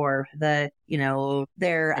device or their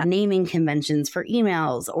naming conventions for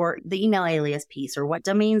emails or the email alias piece or what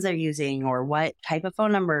domains they're using or what type of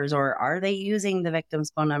phone numbers, or are they using the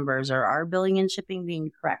victim's phone numbers, or are billing and shipping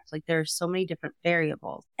being correct? Like there's so many different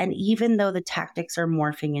variables. And even though the tactics are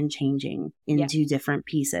morphing and changing into different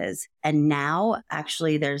pieces, and now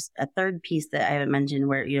actually there's a third piece that I haven't mentioned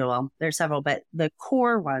where, there's several, but the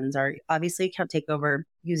core ones are obviously account takeover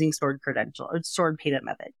using stored credential or stored payment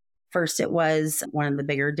method. First, it was one of the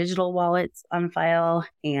bigger digital wallets on file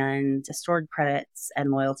and stored credits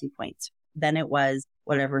and loyalty points. Then it was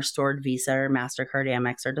whatever stored Visa or MasterCard,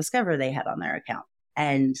 Amex, or Discover they had on their account.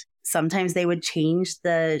 And sometimes they would change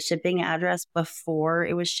the shipping address before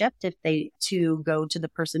it was shipped to go to the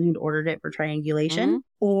person who'd ordered it for triangulation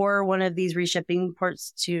or one of these reshipping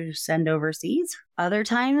ports to send overseas. Other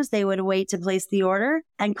times they would wait to place the order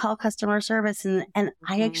and call customer service. And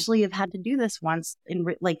I actually have had to do this once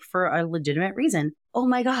for a legitimate reason. Oh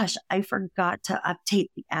my gosh, I forgot to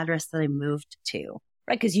update the address that I moved to.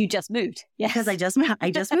 Right, because you just moved. Yes. Because I just moved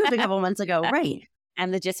a couple months ago. Right.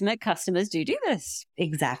 And legitimate customers do this.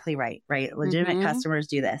 Exactly right. Legitimate customers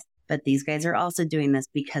do this. But these guys are also doing this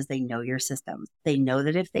because they know your systems. They know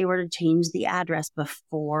that if they were to change the address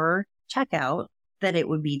before checkout, that it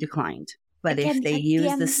would be declined. But Again, if they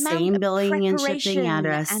use the same billing and shipping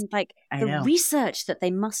address, and like the research that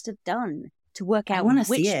they must have done to work out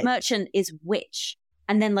which merchant is which,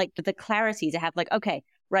 and then like the clarity to have like, okay,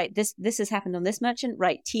 right, this has happened on this merchant,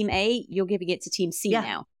 right? Team A, you're giving it to Team C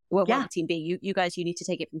now. Well, Team B, you guys, you need to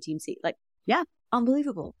take it from Team C. Like,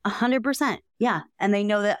 unbelievable. 100%. Yeah. And they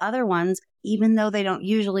know that other ones, even though they don't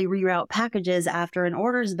usually reroute packages after an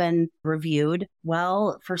order's been reviewed,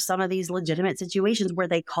 well, for some of these legitimate situations where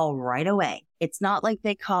they call right away, it's not like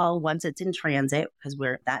they call once it's in transit, because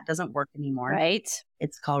that doesn't work anymore. Right.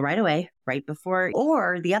 It's called right away, right before.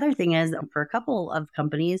 Or the other thing is, for a couple of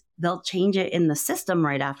companies, they'll change it in the system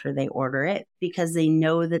right after they order it because they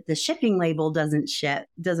know that the shipping label doesn't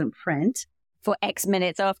print for X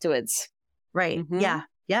minutes afterwards. Right. Mm-hmm. Yeah.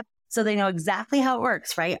 Yep. So they know exactly how it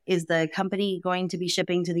works, right? Is the company going to be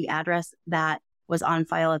shipping to the address that was on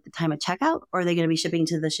file at the time of checkout? Or are they going to be shipping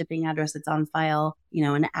to the shipping address that's on file,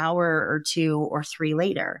 an hour or 2 or 3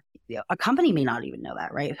 later? A company may not even know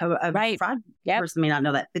that, right? A fraud person may not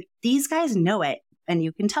know that, but these guys know it. And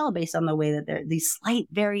you can tell based on the way that they're these slight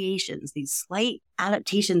variations, these slight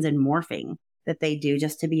adaptations and morphing that they do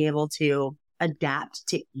just to be able to adapt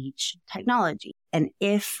to each technology. And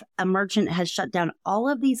if a merchant has shut down all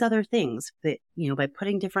of these other things that, by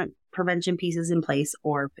putting different prevention pieces in place,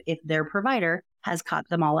 or if their provider has caught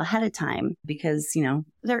them all ahead of time, because,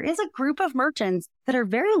 there is a group of merchants that are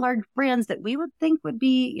very large brands that we would think would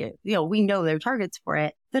be, we know they're targets for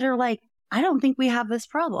it, that are like, I don't think we have this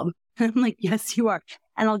problem. I'm like, yes, you are.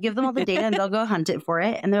 And I'll give them all the data and they'll go hunt it for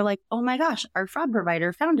it. And they're like, oh my gosh, our fraud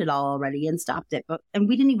provider found it all already and stopped it. And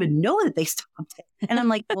we didn't even know that they stopped it. And I'm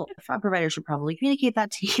like, well, the fraud provider should probably communicate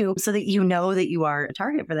that to you so that you know that you are a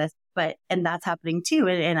target for this. And that's happening too.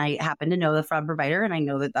 And I happen to know the fraud provider and I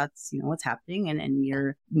know that that's, what's happening and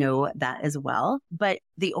you know that as well. But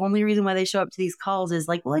the only reason why they show up to these calls is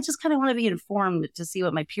like, well, I just kind of want to be informed to see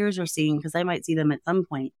what my peers are seeing because I might see them at some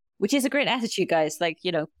point. Which is a great attitude, guys. Like,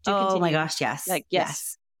 oh continue. My gosh, yes. Like,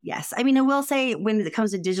 yes. I mean, I will say when it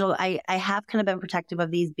comes to digital, I have kind of been protective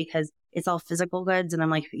of these because it's all physical goods. And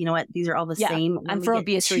I'm like, you know what? These are all the same. And for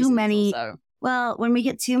obvious reasons. Too many. Also. Well, when we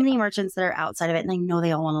get too many merchants that are outside of it, and I know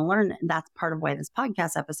they all want to learn, and that's part of why this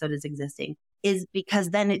podcast episode is existing, is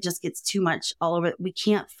because then it just gets too much all over. We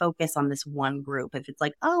can't focus on this one group. If it's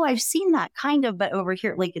like, oh, I've seen that kind of, but over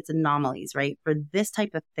here, like it's anomalies, right? For this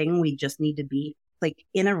type of thing, we just need to be like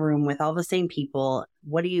in a room with all the same people.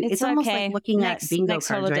 What do you, it's almost like looking at bingo cards,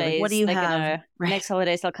 holidays, right? Like, what do you have? Right. Next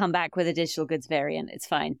holidays, they'll come back with a digital goods variant. It's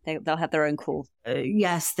fine. They'll have their own call.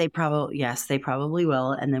 Yes, they probably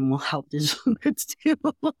will. And then we'll help digital goods too.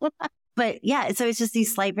 But yeah, so it's just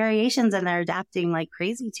these slight variations and they're adapting like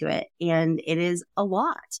crazy to it. And it is a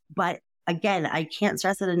lot. But again, I can't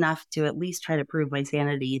stress it enough to at least try to prove my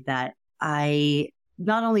sanity that I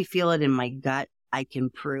not only feel it in my gut, I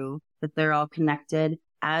can prove that they're all connected,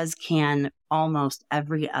 as can almost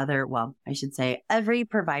every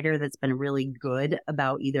provider that's been really good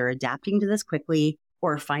about either adapting to this quickly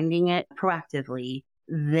or finding it proactively.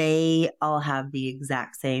 They all have the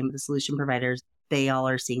exact same, the solution providers, they all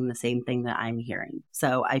are seeing the same thing that I'm hearing.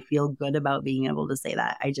 So I feel good about being able to say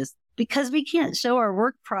that. Because we can't show our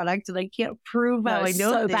work product and I can't prove how I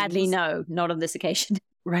know so badly. No, not on this occasion.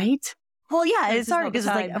 Right? Well, yeah, it's hard because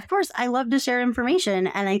it's like, of course, I love to share information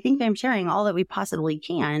and I think I'm sharing all that we possibly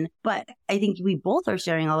can, but I think we both are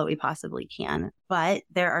sharing all that we possibly can. But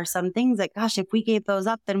there are some things that, gosh, if we gave those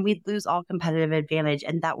up, then we'd lose all competitive advantage.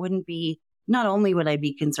 And that wouldn't be, not only would I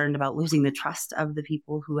be concerned about losing the trust of the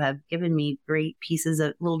people who have given me great pieces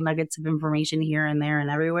of little nuggets of information here and there and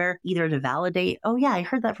everywhere, either to validate, oh yeah, I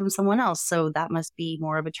heard that from someone else, so that must be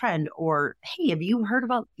more of a trend. Or, hey, have you heard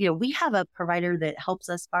about, we have a provider that helps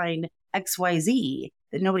us find XYZ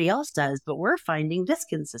that nobody else does, but we're finding this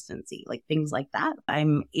consistency, like things like that.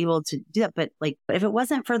 I'm able to do that. But like, if it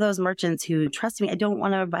wasn't for those merchants who trust me, I don't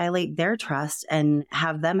want to violate their trust and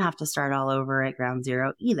have them have to start all over at ground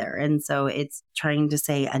zero either. And so it's trying to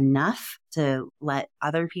say enough to let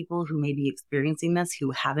other people who may be experiencing this,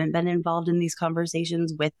 who haven't been involved in these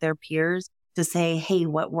conversations with their peers, to say, hey,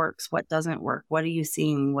 what works? What doesn't work? What are you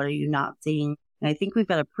seeing? What are you not seeing? And I think we've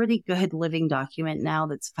got a pretty good living document now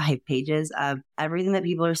that's 5 pages of everything that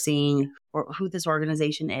people are seeing, or who this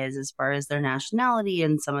organization is as far as their nationality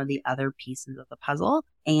and some of the other pieces of the puzzle,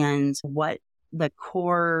 and what the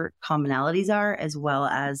core commonalities are, as well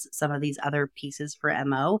as some of these other pieces for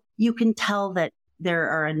MO. You can tell that there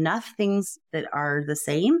are enough things that are the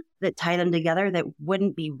same that tie them together that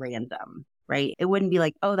wouldn't be random. right? It wouldn't be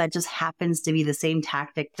like, oh, that just happens to be the same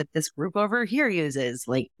tactic that this group over here uses,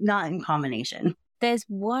 like not in combination. There's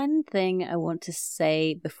one thing I want to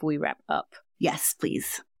say before we wrap up. Yes,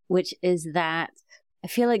 please. Which is that I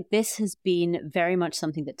feel like this has been very much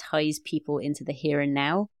something that ties people into the here and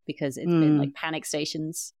now, because it's been like panic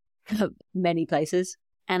stations for many places.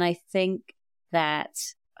 And I think that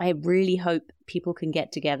I really hope people can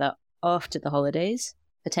get together after the holidays,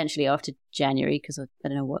 potentially after January, because I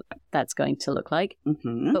don't know what that's going to look like.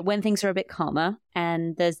 Mm-hmm. But when things are a bit calmer,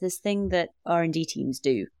 and there's this thing that R&D teams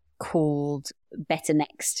do called Better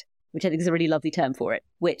Next, which I think is a really lovely term for it,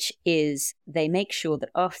 which is they make sure that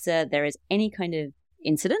after there is any kind of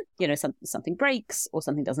incident, something breaks or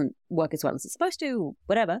something doesn't work as well as it's supposed to, or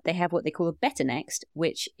whatever, they have what they call a Better Next,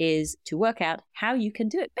 which is to work out how you can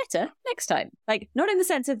do it better next time. Like, not in the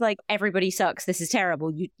sense of like, everybody sucks, this is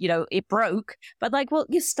terrible, it broke, but like, well,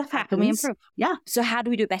 stuff happens. How can we improve? Yeah. So how do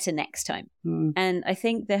we do it better next time? And I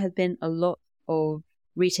think there have been a lot of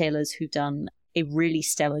retailers who've done a really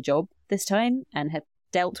stellar job this time and have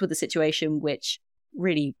dealt with a situation which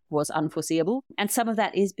really was unforeseeable. And some of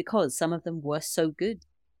that is because some of them were so good.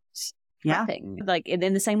 Yeah. Like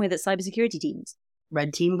in the same way that cybersecurity teams.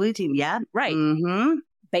 Red team, blue team. Yeah. Right. Mm-hmm.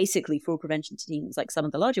 Basically, fraud prevention teams, like some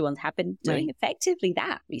of the larger ones, have been doing effectively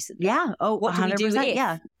that recently. Yeah. Oh, what 100%. Do we do if?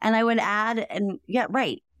 Yeah. And I would add, and yeah,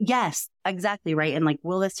 right. Yes, exactly right. And like,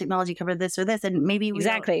 will this technology cover this or this? And maybe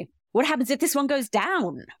exactly. What happens if this one goes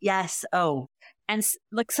down? Yes. Oh. And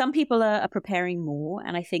like some people are preparing more,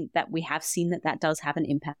 and I think that we have seen that does have an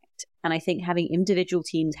impact. And I think having individual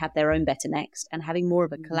teams have their own Better Next and having more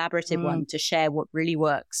of a collaborative one to share what really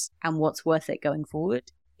works and what's worth it going forward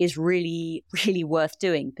is really, really worth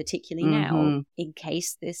doing, particularly now, in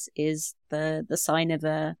case this is the sign of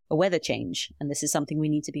a weather change. And this is something we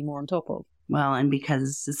need to be more on top of. Well, and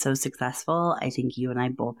because it's so successful, I think you and I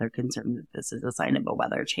both are concerned that this is a sign of a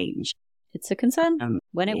weather change. It's a concern.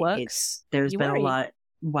 When it works, there's been a lot.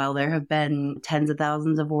 While there have been tens of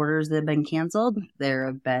thousands of orders that have been canceled, there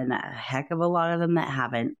have been a heck of a lot of them that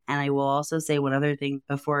haven't. And I will also say one other thing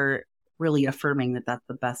before really affirming that that's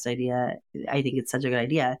the best idea. I think it's such a good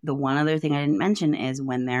idea. The one other thing I didn't mention is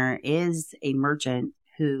when there is a merchant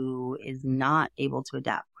who is not able to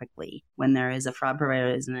adapt quickly, when there is a fraud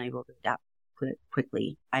provider that isn't able to adapt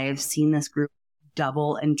quickly, I have seen this group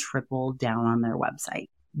double and triple down on their website.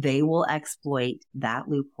 They will exploit that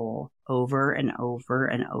loophole over and over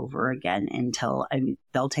and over again until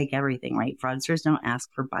they'll take everything, right? Fraudsters don't ask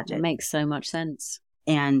for budget. It makes so much sense.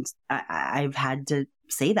 And I've had to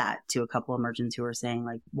say that to a couple of merchants who are saying,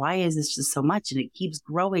 like, why is this just so much? And it keeps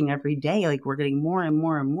growing every day. Like, we're getting more and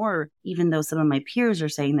more and more, even though some of my peers are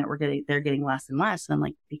saying that they're getting less and less. And I'm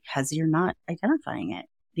like, because you're not identifying it.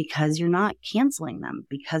 Because you're not canceling them,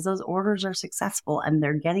 because those orders are successful and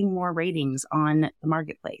they're getting more ratings on the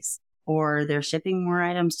marketplace, or they're shipping more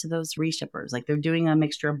items to those reshippers. Like, they're doing a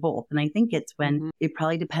mixture of both. And I think it's when it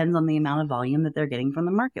probably depends on the amount of volume that they're getting from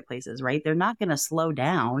the marketplaces, right? They're not going to slow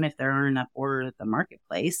down if there aren't enough orders at the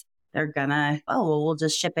marketplace. They're gonna, we'll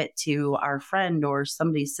just ship it to our friend or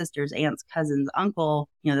somebody's sister's aunt's cousin's uncle,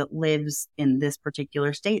 that lives in this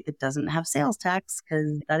particular state that doesn't have sales tax,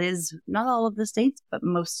 because that is not all of the states, but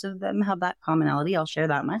most of them have that commonality. I'll share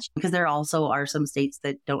that much, because there also are some states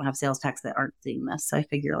that don't have sales tax that aren't seeing this. So I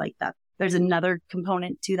figure like that. There's another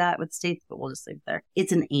component to that with states, but we'll just leave it there.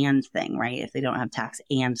 It's an and thing, right? If they don't have tax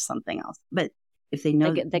and something else. But if they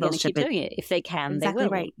know they're going to keep doing it. If they can, exactly, they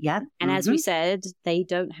will. Right. Yeah. And as we said, they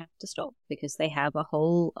don't have to stop because they have a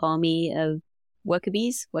whole army of worker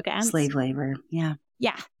bees, worker ants. Slave labor. Yeah.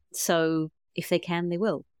 Yeah. So if they can, they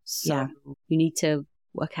will. So you need to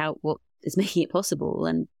work out what is making it possible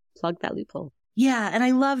and plug that loophole. Yeah. And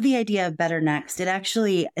I love the idea of Better Next.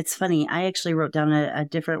 It's funny. I actually wrote down a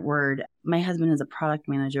different word. My husband is a product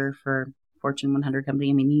manager for Fortune 100 company.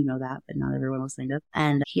 I mean, you know that, but not everyone listening does.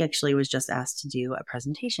 And he actually was just asked to do a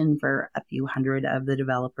presentation for a few hundred of the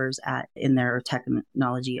developers in their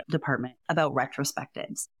technology department about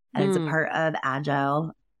retrospectives. And it's a part of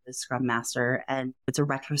Agile, the Scrum Master, and it's a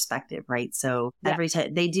retrospective, right? So every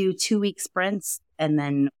time they do 2-week sprints, and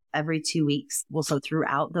then every 2 weeks, so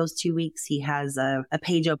throughout those 2 weeks, he has a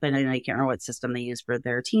page open, and I can't remember what system they use for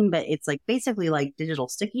their team, but it's like basically like digital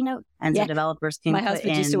sticky note. And so developers can My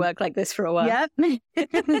husband used to work like this for a while. Yep.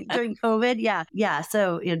 During COVID. Yeah. Yeah.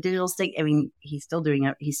 So, digital he's still doing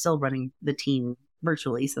it. He's still running the team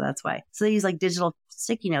virtually. So that's why. So they use like digital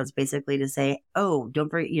sticky notes basically to say, don't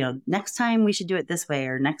forget, next time we should do it this way,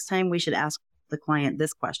 or next time we should ask the client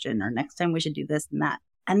this question, or next time we should do this and that.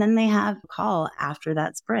 And then they have a call after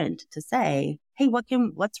that sprint to say, hey, what's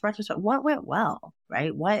retrospect? What went well,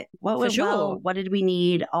 right? What went well? What did we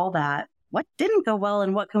need? All that. what didn't go well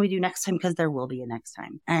and what can we do next time? Because there will be a next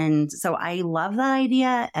time. And so I love that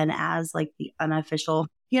idea. And as like the unofficial,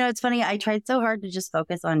 it's funny. I tried so hard to just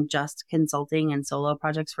focus on just consulting and solo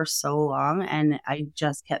projects for so long. And I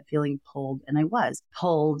just kept feeling pulled. And I was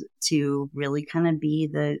pulled to really kind of be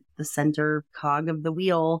the center cog of the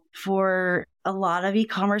wheel for a lot of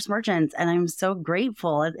e-commerce merchants. And I'm so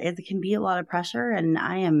grateful. It can be a lot of pressure and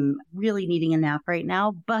I am really needing a nap right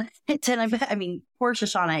now. But poor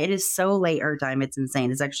Shoshana, it is so late our time. It's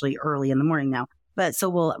insane. It's actually early in the morning now. But so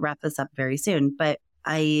we'll wrap this up very soon. But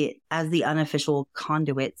as the unofficial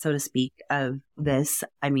conduit, so to speak, of this,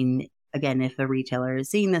 again, if a retailer is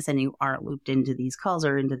seeing this and you aren't looped into these calls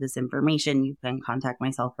or into this information, you can contact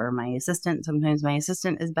myself or my assistant. Sometimes my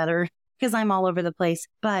assistant is better because I'm all over the place,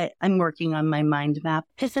 but I'm working on my mind map.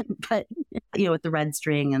 But, with the red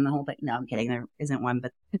string and the whole thing. No, I'm kidding. There isn't one,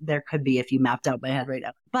 but there could be if you mapped out my head right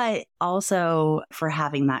now. But also for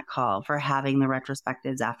having that call, for having the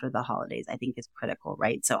retrospectives after the holidays, I think is critical,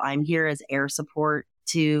 right? So I'm here as air support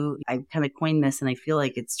I've kind of coined this and I feel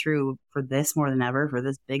like it's true for this more than ever, for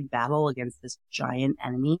this big battle against this giant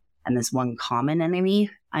enemy and this one common enemy.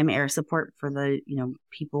 I'm air support for the,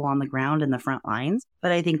 people on the ground in the front lines.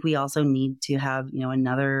 But I think we also need to have,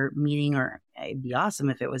 another meeting, or it'd be awesome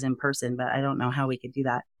if it was in person, but I don't know how we could do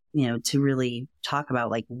that, to really talk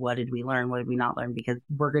about like, what did we learn? What did we not learn? Because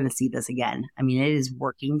we're going to see this again. It is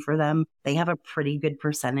working for them. They have a pretty good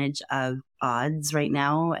percentage of odds right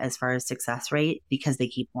now as far as success rate because they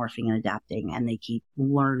keep morphing and adapting and they keep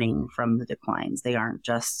learning from the declines. They aren't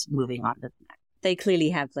just moving on to the next. They clearly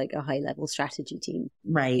have like a high level strategy team,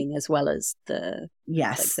 right? As well as the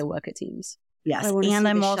the worker teams. Yes, and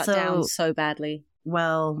I'm also shut down so badly.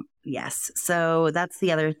 Well, yes. So that's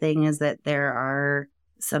the other thing is that there are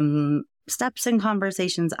some steps and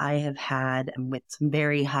conversations I have had with some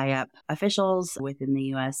very high up officials within the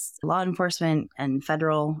U.S. law enforcement and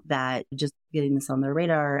federal that just getting this on their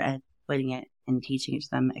radar and putting it and teaching it to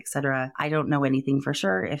them, etc. I don't know anything for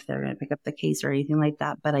sure if they're going to pick up the case or anything like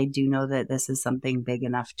that, but I do know that this is something big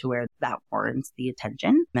enough to where that warrants the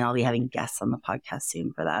attention. And I'll be having guests on the podcast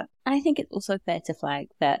soon for that. And I think it's also fair to flag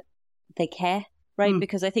that they care, right?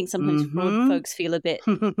 Because I think sometimes fraud folks feel a bit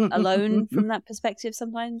alone from that perspective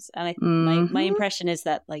sometimes. And my impression is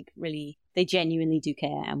that like really they genuinely do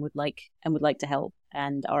care and would like to help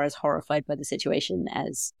and are as horrified by the situation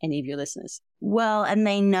as any of your listeners. Well, and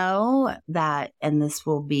they know that, and this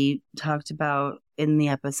will be talked about in the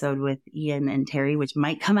episode with Ian and Terry, which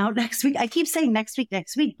might come out next week. I keep saying next week,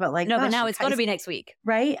 but like, no, but now it's got to be next week,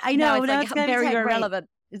 right? I know. Now it's like very irrelevant.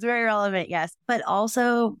 Right. It's very relevant, yes. But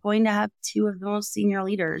also going to have two of the most senior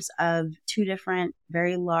leaders of two different,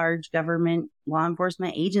 very large government law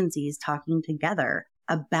enforcement agencies talking together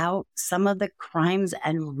about some of the crimes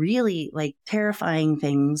and really like terrifying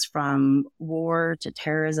things from war to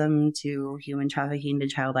terrorism to human trafficking to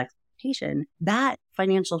child exploitation that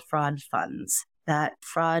financial fraud funds, that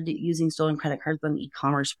fraud using stolen credit cards on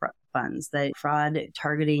e-commerce funds, that fraud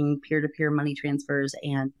targeting peer-to-peer money transfers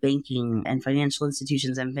and banking and financial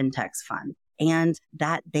institutions and fintechs fund. And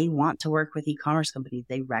that they want to work with e-commerce companies.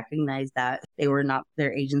 They recognize that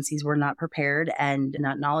their agencies were not prepared and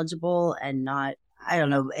not knowledgeable and not, I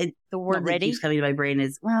don't know, the word that keeps coming to my brain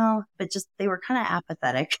is, but just they were kind of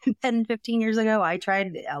apathetic 10, 15 years ago. I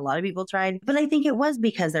tried, a lot of people tried, but I think it was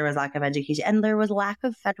because there was lack of education and there was lack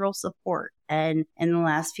of federal support. And in the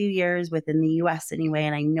last few years within the US anyway,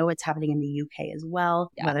 and I know it's happening in the UK as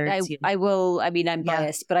well. Yeah, whether it's, I'm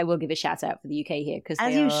biased, but I will give a shout out for the UK here because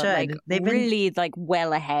they are like they've really like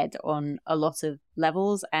well ahead on a lot of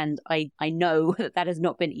levels. And I know that has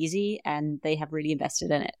not been easy and they have really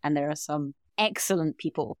invested in it. And there are some excellent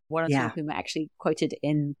people, one or two of whom are actually quoted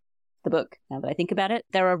in the book. Now that I think about it,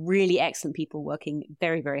 there are really excellent people working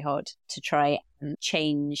very, very hard to try and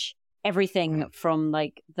change everything from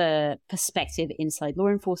like the perspective inside law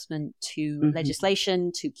enforcement to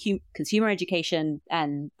legislation to consumer education.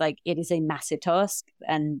 And like it is a massive task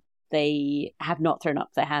and they have not thrown up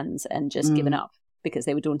their hands and just given up because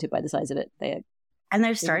they were daunted by the size of it. And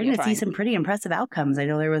they're starting to see some pretty impressive outcomes. I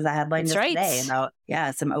know there was a headline today about,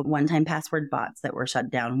 some one-time password bots that were shut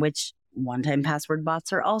down, which one-time password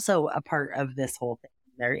bots are also a part of this whole thing.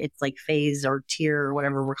 It's like phase or tier or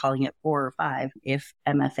whatever we're calling it, 4 or 5. If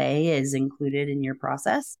MFA is included in your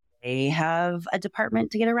process, they have a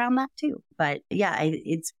department to get around that too. But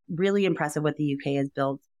it's really impressive what the UK has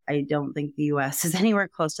built. I don't think the US is anywhere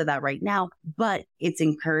close to that right now, but it's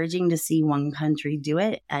encouraging to see one country do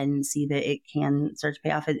it and see that it can start to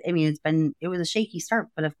pay off. It was a shaky start,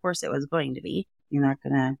 but of course it was going to be. you're not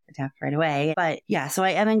going to adapt right away. But yeah, so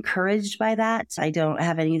I am encouraged by that. I don't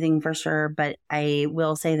have anything for sure, but I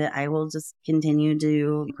will say that I will just continue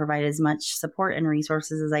to provide as much support and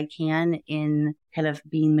resources as I can in kind of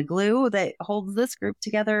being the glue that holds this group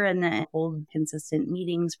together and that hold consistent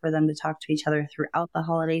meetings for them to talk to each other throughout the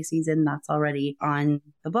holiday season. That's already on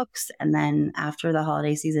the books. And then after the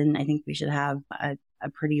holiday season, I think we should have a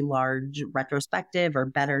pretty large retrospective or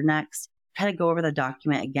better next, kind of go over the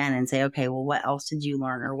document again and say, okay, well, what else did you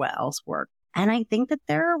learn or what else worked? And I think that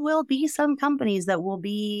there will be some companies that will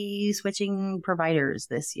be switching providers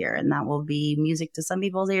this year, and that will be music to some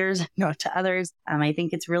people's ears, not to others. I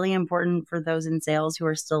think it's really important for those in sales who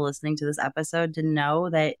are still listening to this episode to know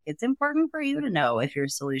that it's important for you to know if your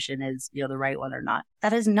solution is, the right one or not.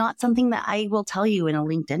 That is not something that I will tell you in a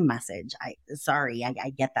LinkedIn message. I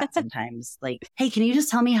get that sometimes. Like, hey, can you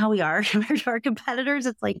just tell me how we are compared to our competitors?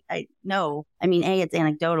 It's like, no. I mean, A, it's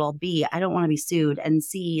anecdotal. B, I don't want to be sued. And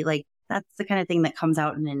C, like, that's the kind of thing that comes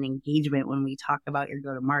out in an engagement when we talk about your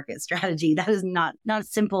go-to-market strategy. That is not a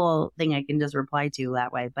simple thing I can just reply to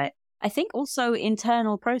that way. But I think also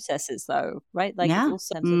internal processes, though, right? Like, yeah.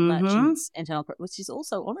 also in terms of merchants, internal, which is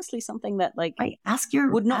also honestly something that, like, right. Ask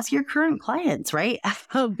your current clients, right?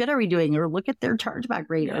 How good are we doing? Or look at their chargeback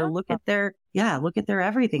rate, or look at their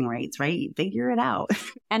everything rates, right? Figure it out.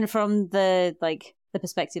 And from the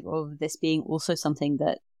perspective of this being also something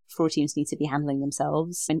that fraud teams need to be handling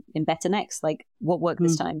themselves in better next, like, what worked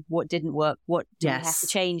this time, what didn't work, what do we have to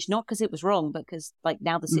change, not because it was wrong, but because, like,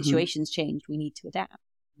 now the situation's changed, we need to adapt.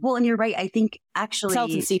 Well, and you're right. I think actually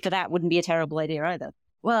consultancy for that wouldn't be a terrible idea either.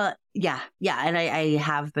 Well, yeah. And I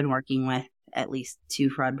have been working with at least 2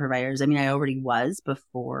 fraud providers. I mean, I already was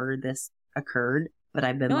before this occurred, but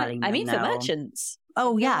I've been letting them know. For merchants.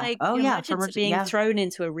 Oh, yeah. Merchants are being thrown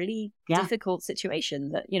into a really difficult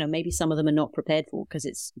situation that, maybe some of them are not prepared for because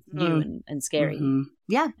it's new and scary. Mm-hmm.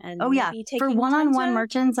 Yeah. And for one-on-one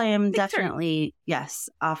merchants, I am definitely,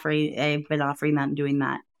 offering. I've been offering that and doing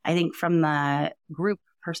that. I think from the group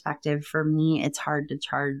perspective, for me, it's hard to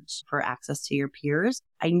charge for access to your peers.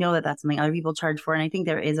 I know that that's something other people charge for, and I think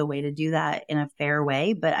there is a way to do that in a fair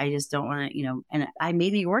way, but I just don't want to, and I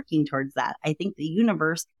may be working towards that. I think the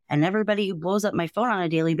universe and everybody who blows up my phone on a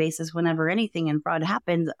daily basis whenever anything in fraud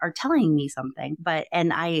happens are telling me something,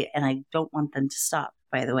 and I don't want them to stop,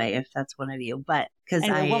 by the way, if that's one of you, but because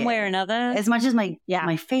one way or another, as much as my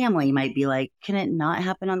family might be like, can it not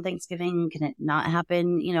happen on Thanksgiving? Can it not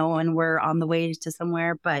happen, when we're on the way to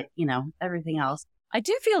somewhere? But, everything else. I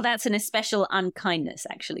do feel that's an especial unkindness,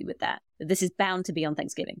 actually, with that. This is bound to be on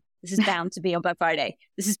Thanksgiving. This is bound to be on Black Friday.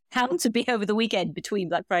 This is bound to be over the weekend between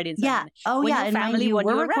Black Friday and Sunday. Yeah. Oh, yeah. And family,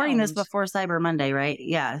 we're recording this around. before Cyber Monday, right?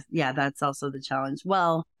 Yeah. Yeah. That's also the challenge.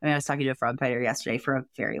 Well, I was talking to a fraud fighter yesterday for a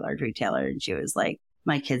very large retailer, and she was like,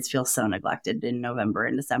 my kids feel so neglected in November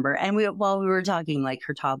and December. And while we were talking, like,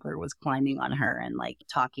 her toddler was climbing on her and like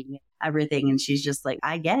talking everything. And she's just like,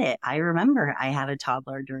 I get it. I remember I had a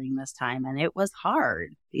toddler during this time and it was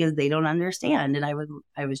hard because they don't understand. And I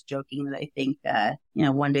was joking that I think,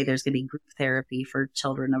 one day there's going to be group therapy for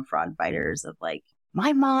children of fraud fighters of like,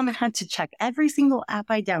 my mom had to check every single app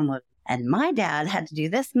I downloaded, and my dad had to do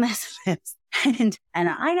this and this and this. And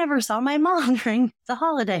I never saw my mom during the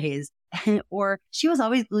holidays. Or she was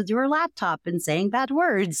always glued to her laptop and saying bad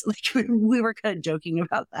words. Like, we were kind of joking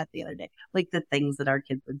about that the other day, like the things that our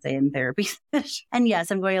kids would say in therapy. And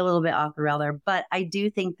yes, I'm going a little bit off the rail there, but I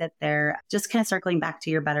do think that they're just kind of circling back to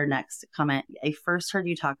your better next comment. I first heard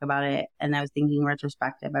you talk about it, and I was thinking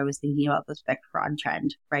retrospective. I was thinking about the spec fraud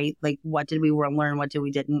trend, right? Like, what did we learn? What did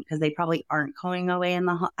we didn't? Because they probably aren't going away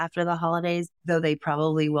after the holidays, though they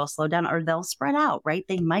probably will slow down, or they'll spread out, right?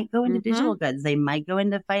 They might go into digital goods. They might go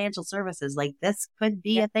into financial services. Like, this could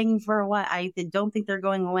be a thing for a while. I don't think they're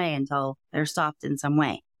going away until they're stopped in some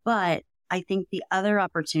way. But I think the other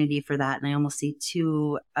opportunity for that, and I almost see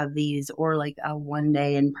 2 of these, or like a one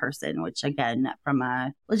day in person, which again, from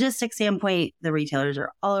a logistics standpoint, the retailers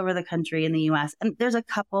are all over the country in the US. And there's a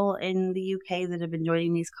couple in the UK that have been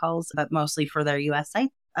joining these calls, but mostly for their US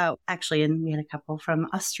sites. Oh, actually, and we had a couple from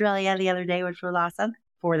Australia the other day, which was awesome,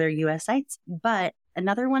 for their US sites. But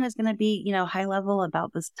another one is going to be, high level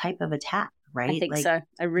about this type of attack, right? I think so.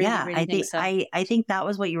 I really think so. I think that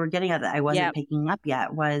was what you were getting at that I wasn't picking up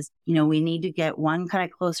yet was, we need to get one kind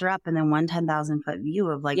of closer up and then one 10,000 foot view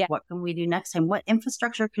of like, what can we do next time? What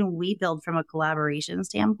infrastructure can we build from a collaboration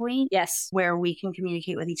standpoint? Yes. Where we can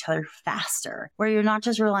communicate with each other faster, where you're not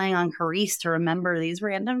just relying on Carice to remember these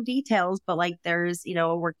random details, but like there's,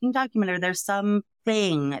 a working document, or there's some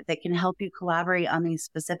thing that can help you collaborate on these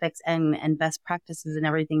specifics and best practices and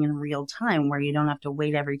everything in real time, where you don't have to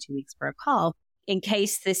wait every 2 weeks for a call. in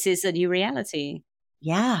case this is a new reality.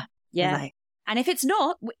 Yeah. Yeah. And if it's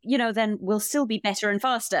not, then we'll still be better and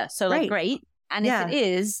faster. So great. And if it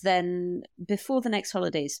is, then before the next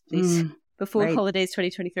holidays, please. Before holidays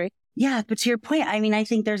 2023. Yeah, but to your point, I mean, I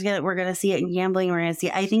think we're going to see it in gambling.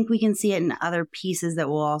 I think we can see it in other pieces that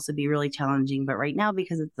will also be really challenging. But right now,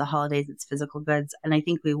 because it's the holidays, it's physical goods. And I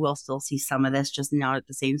think we will still see some of this, just not at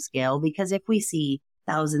the same scale. Because if we see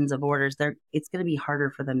thousands of orders, it's going to be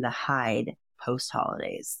harder for them to hide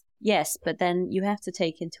post-holidays. Yes, but then you have to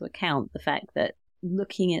take into account the fact that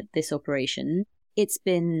looking at this operation, it's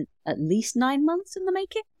been at least 9 months in the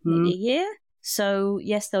making, maybe a year. So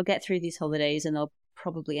yes, they'll get through these holidays and they'll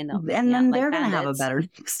probably end up. And then they're going to have a better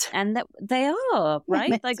next. And that they are,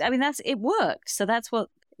 right? It worked. So that's what,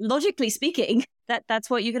 logically speaking,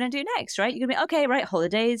 that's what you're going to do next, right? You're going to be, okay, right,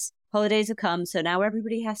 holidays have come. So now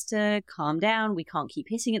everybody has to calm down. We can't keep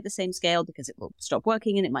hitting at the same scale because it will stop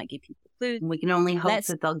working and it might give people flu. We can only hope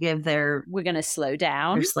that they'll give we're going to slow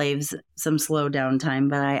down. Their slaves some slow down time,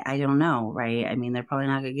 but I don't know, right? I mean, they're probably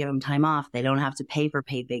not going to give them time off. They don't have to pay for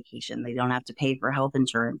paid vacation. They don't have to pay for health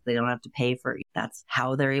insurance. They don't have to pay for, that's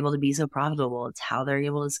how they're able to be so profitable. It's how they're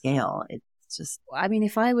able to scale. It's just, I mean,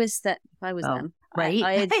 if I was them, right?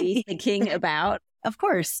 I'd be thinking about, of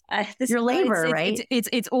course, your labor, right?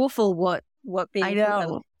 It's awful what being, I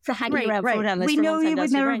know. For hanging around for down this. We know it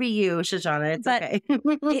would never be you, Shoshana. It's but okay.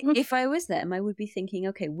 If I was them, I would be thinking,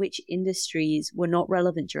 okay, which industries were not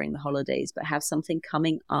relevant during the holidays, but have something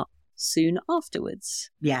coming up soon afterwards?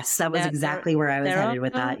 Yes, that was exactly where I was headed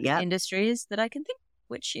with that. Yeah, industries that I can think,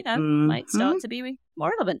 which might start to be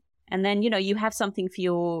more relevant, and then you have something for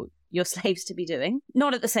your slaves to be doing,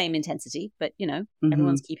 not at the same intensity, but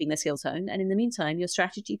everyone's keeping their skills honed, and in the meantime, your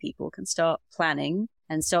strategy people can start planning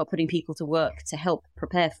and start putting people to work to help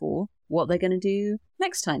prepare for what they're going to do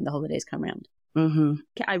next time the holidays come around.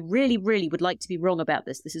 I really, really would like to be wrong about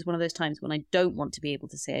this. This is one of those times when I don't want to be able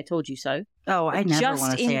to say I told you so. Oh, I never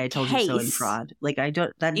want to say I told you so in fraud. Like I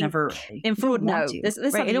don't. That never in fraud. No, there's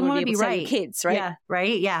right. I don't want to be right. Kids, right? Yeah,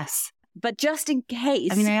 right. Yes, but just in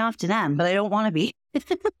case. I mean, I often am, but I don't want to be.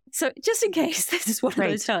 So just in case this is one of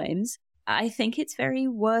those times, I think it's very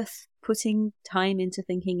worth putting time into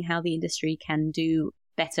thinking how the industry can do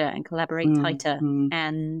better and collaborate tighter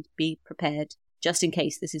and be prepared just in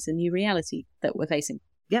case this is a new reality that we're facing.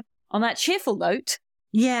 Yep. On that cheerful note.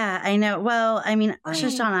 Yeah, I know. Well, I mean,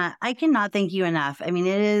 Shoshana, I cannot thank you enough. I mean,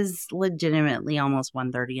 it is legitimately almost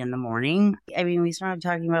 1:30 in the morning. I mean, we started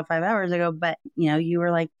talking about 5 hours ago, but you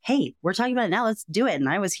were like, hey, we're talking about it now. Let's do it. And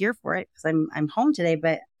I was here for it because I'm home today,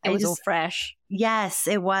 but it was all fresh. Yes,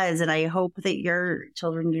 it was. And I hope that your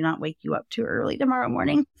children do not wake you up too early tomorrow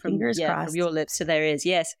morning. Fingers crossed. From your lips to their ears.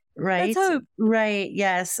 Yes. Right. Let's hope. Right.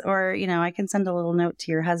 Yes. Or, I can send a little note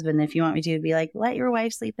to your husband if you want me to be like, let your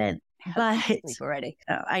wife sleep in. But already.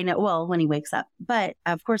 I know. Well, when he wakes up, but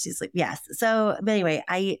of course he's like, yes. So, but anyway,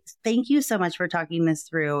 I thank you so much for talking this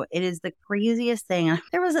through. It is the craziest thing.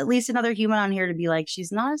 There was at least another human on here to be like,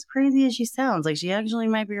 she's not as crazy as she sounds. Like she actually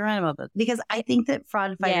might be right about this, because I think that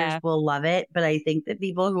fraud fighters will love it. But I think that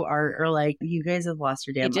people who are like, you guys have lost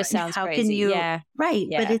your damn mind. It just sounds How crazy. Can you? Yeah. Right.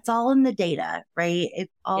 Yeah. But it's all in the data, right?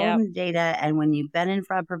 It's all in the data. And when you've been in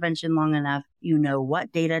fraud prevention long enough, you know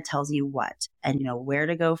what data tells you what, and you know where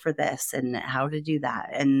to go for this and how to do that.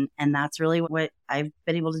 And that's really what I've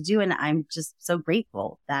been able to do. And I'm just so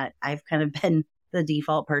grateful that I've kind of been the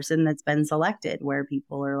default person that's been selected, where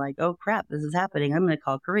people are like, oh crap, this is happening. I'm going to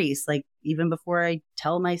call Carice. Like even before I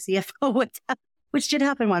tell my CFO what's happening, which did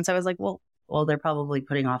happen once. I was like, well, they're probably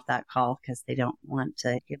putting off that call because they don't want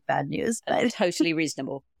to give bad news. But totally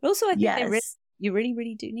reasonable. But also, I think you really,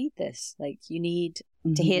 really do need this. Like you need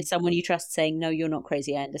to hear someone you trust saying, no, you're not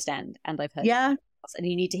crazy. I understand. And I've heard. Yeah. And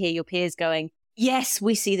you need to hear your peers going, yes,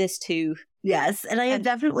 we see this too. Yes. And I have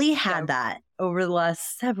definitely had that over the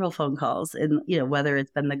last several phone calls. And, whether it's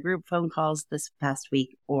been the group phone calls this past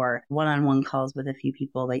week or one-on-one calls with a few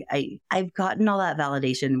people, like I've gotten all that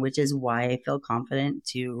validation, which is why I feel confident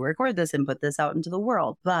to record this and put this out into the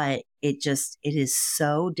world. But it is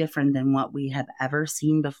so different than what we have ever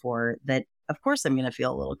seen before that, of course, I'm going to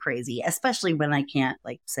feel a little crazy, especially when I can't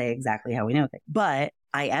say exactly how we know things. But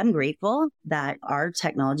I am grateful that our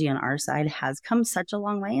technology on our side has come such a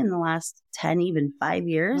long way in the last 10, even 5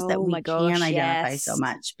 years that we can identify so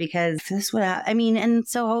much, because this would, and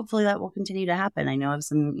so hopefully that will continue to happen. I know of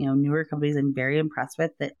some, newer companies I'm very impressed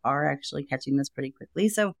with that are actually catching this pretty quickly.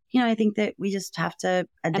 So, I think that we just have to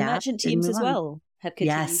adapt. And merchant teams as well have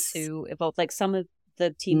continued to evolve. Like some of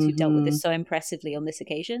the teams who dealt with this so impressively on this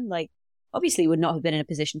occasion, obviously would not have been in a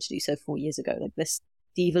position to do so 4 years ago.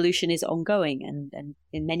 The evolution is ongoing and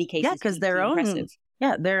in many cases, because their own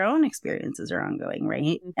their own experiences are ongoing,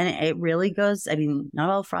 right? And it really goes, I mean, not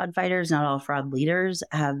all fraud fighters, not all fraud leaders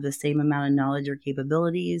have the same amount of knowledge or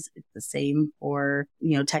capabilities. It's the same for,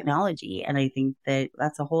 technology. And I think that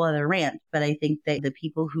that's a whole other rant. But I think that the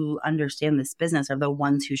people who understand this business are the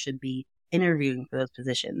ones who should be interviewing for those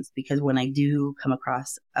positions, because when I do come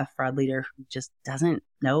across a fraud leader who just doesn't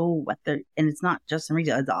know what they're, and it's not just in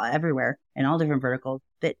retail, it's all everywhere in all different verticals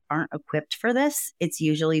that aren't equipped for this, it's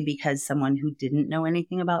usually because someone who didn't know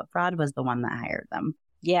anything about fraud was the one that hired them.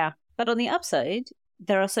 Yeah. But on the upside,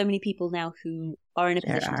 there are so many people now who are in a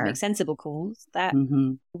position to make sensible calls that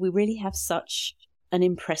we really have such an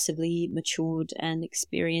impressively matured and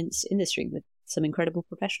experienced industry with some incredible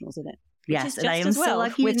professionals in it. Yes, and I am so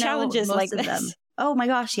lucky with challenges like this. Them. Oh my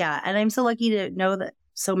gosh, yeah. And I'm so lucky to know that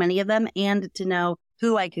so many of them, and to know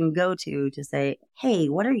who I can go to say, hey,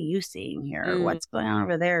 what are you seeing here? What's going on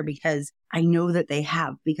over there? Because I know that they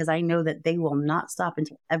have, because I know that they will not stop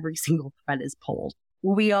until every single thread is pulled.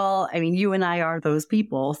 We all, I mean, you and I are those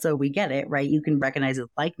people, so we get it, right? You can recognize his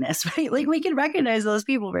likeness, right? Like, we can recognize those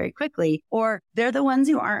people very quickly. Or they're the ones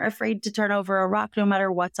who aren't afraid to turn over a rock no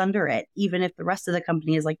matter what's under it, even if the rest of the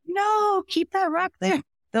company is like, no, keep that rock there.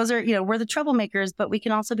 Those are, we're the troublemakers, but we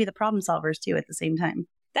can also be the problem solvers too at the same time.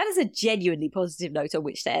 That is a genuinely positive note on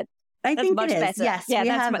which to end. I think it is. Better. Yes, yeah, we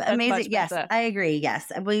have amazing. Much yes, better. I agree.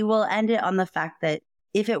 Yes, we will end it on the fact that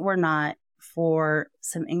if it were not for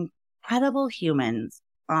some incredible humans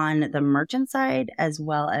on the merchant side, as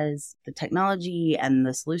well as the technology and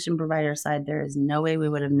the solution provider side, there is no way we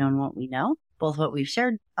would have known what we know, both what we've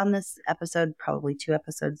shared on this episode, probably 2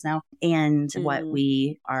 episodes now, and what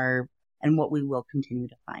we are and what we will continue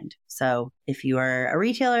to find. So if you are a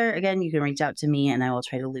retailer, again, you can reach out to me and I will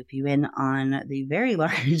try to loop you in on the very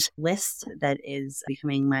large list that is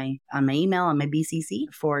becoming on my email, on my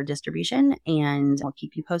BCC for distribution. And I'll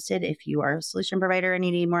keep you posted. If you are a solution provider and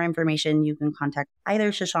you need more information, you can contact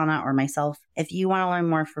either Shoshana or myself. If you want to learn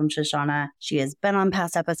more from Shoshana, she has been on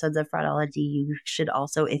past episodes of Fraudology. You should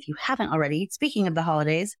also, if you haven't already, speaking of the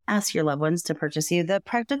holidays, ask your loved ones to purchase you the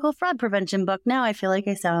Practical Fraud Prevention book. Now I feel like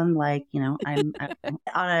I sound like, I'm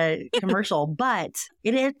on a commercial, but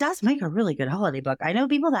it does make a really good holiday book. I know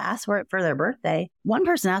people that ask for it for their birthday. One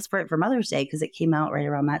person asked for it for Mother's Day because it came out right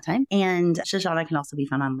around that time. And Shoshana can also be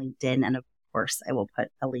found on LinkedIn. And of course, I will put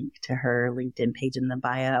a link to her LinkedIn page in the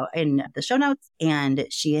bio in the show notes. And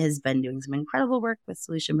she has been doing some incredible work with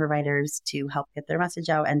solution providers to help get their message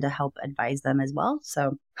out and to help advise them as well.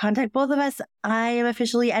 So contact both of us. I am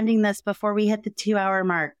officially ending this before we hit the 2-hour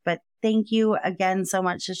mark, but thank you again so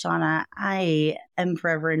much, Shoshana. I am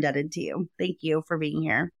forever indebted to you. Thank you for being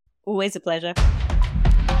here. Always a pleasure.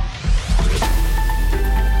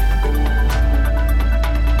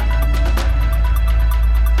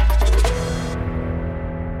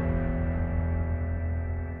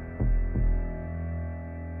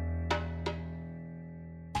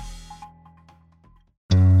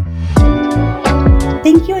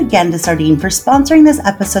 Thank you again to Sardine for sponsoring this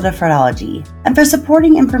episode of Fraudology and for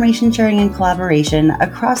supporting information sharing and collaboration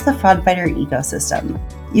across the FraudFighter ecosystem.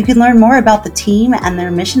 You can learn more about the team and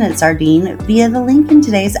their mission at Sardine via the link in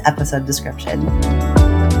today's episode description.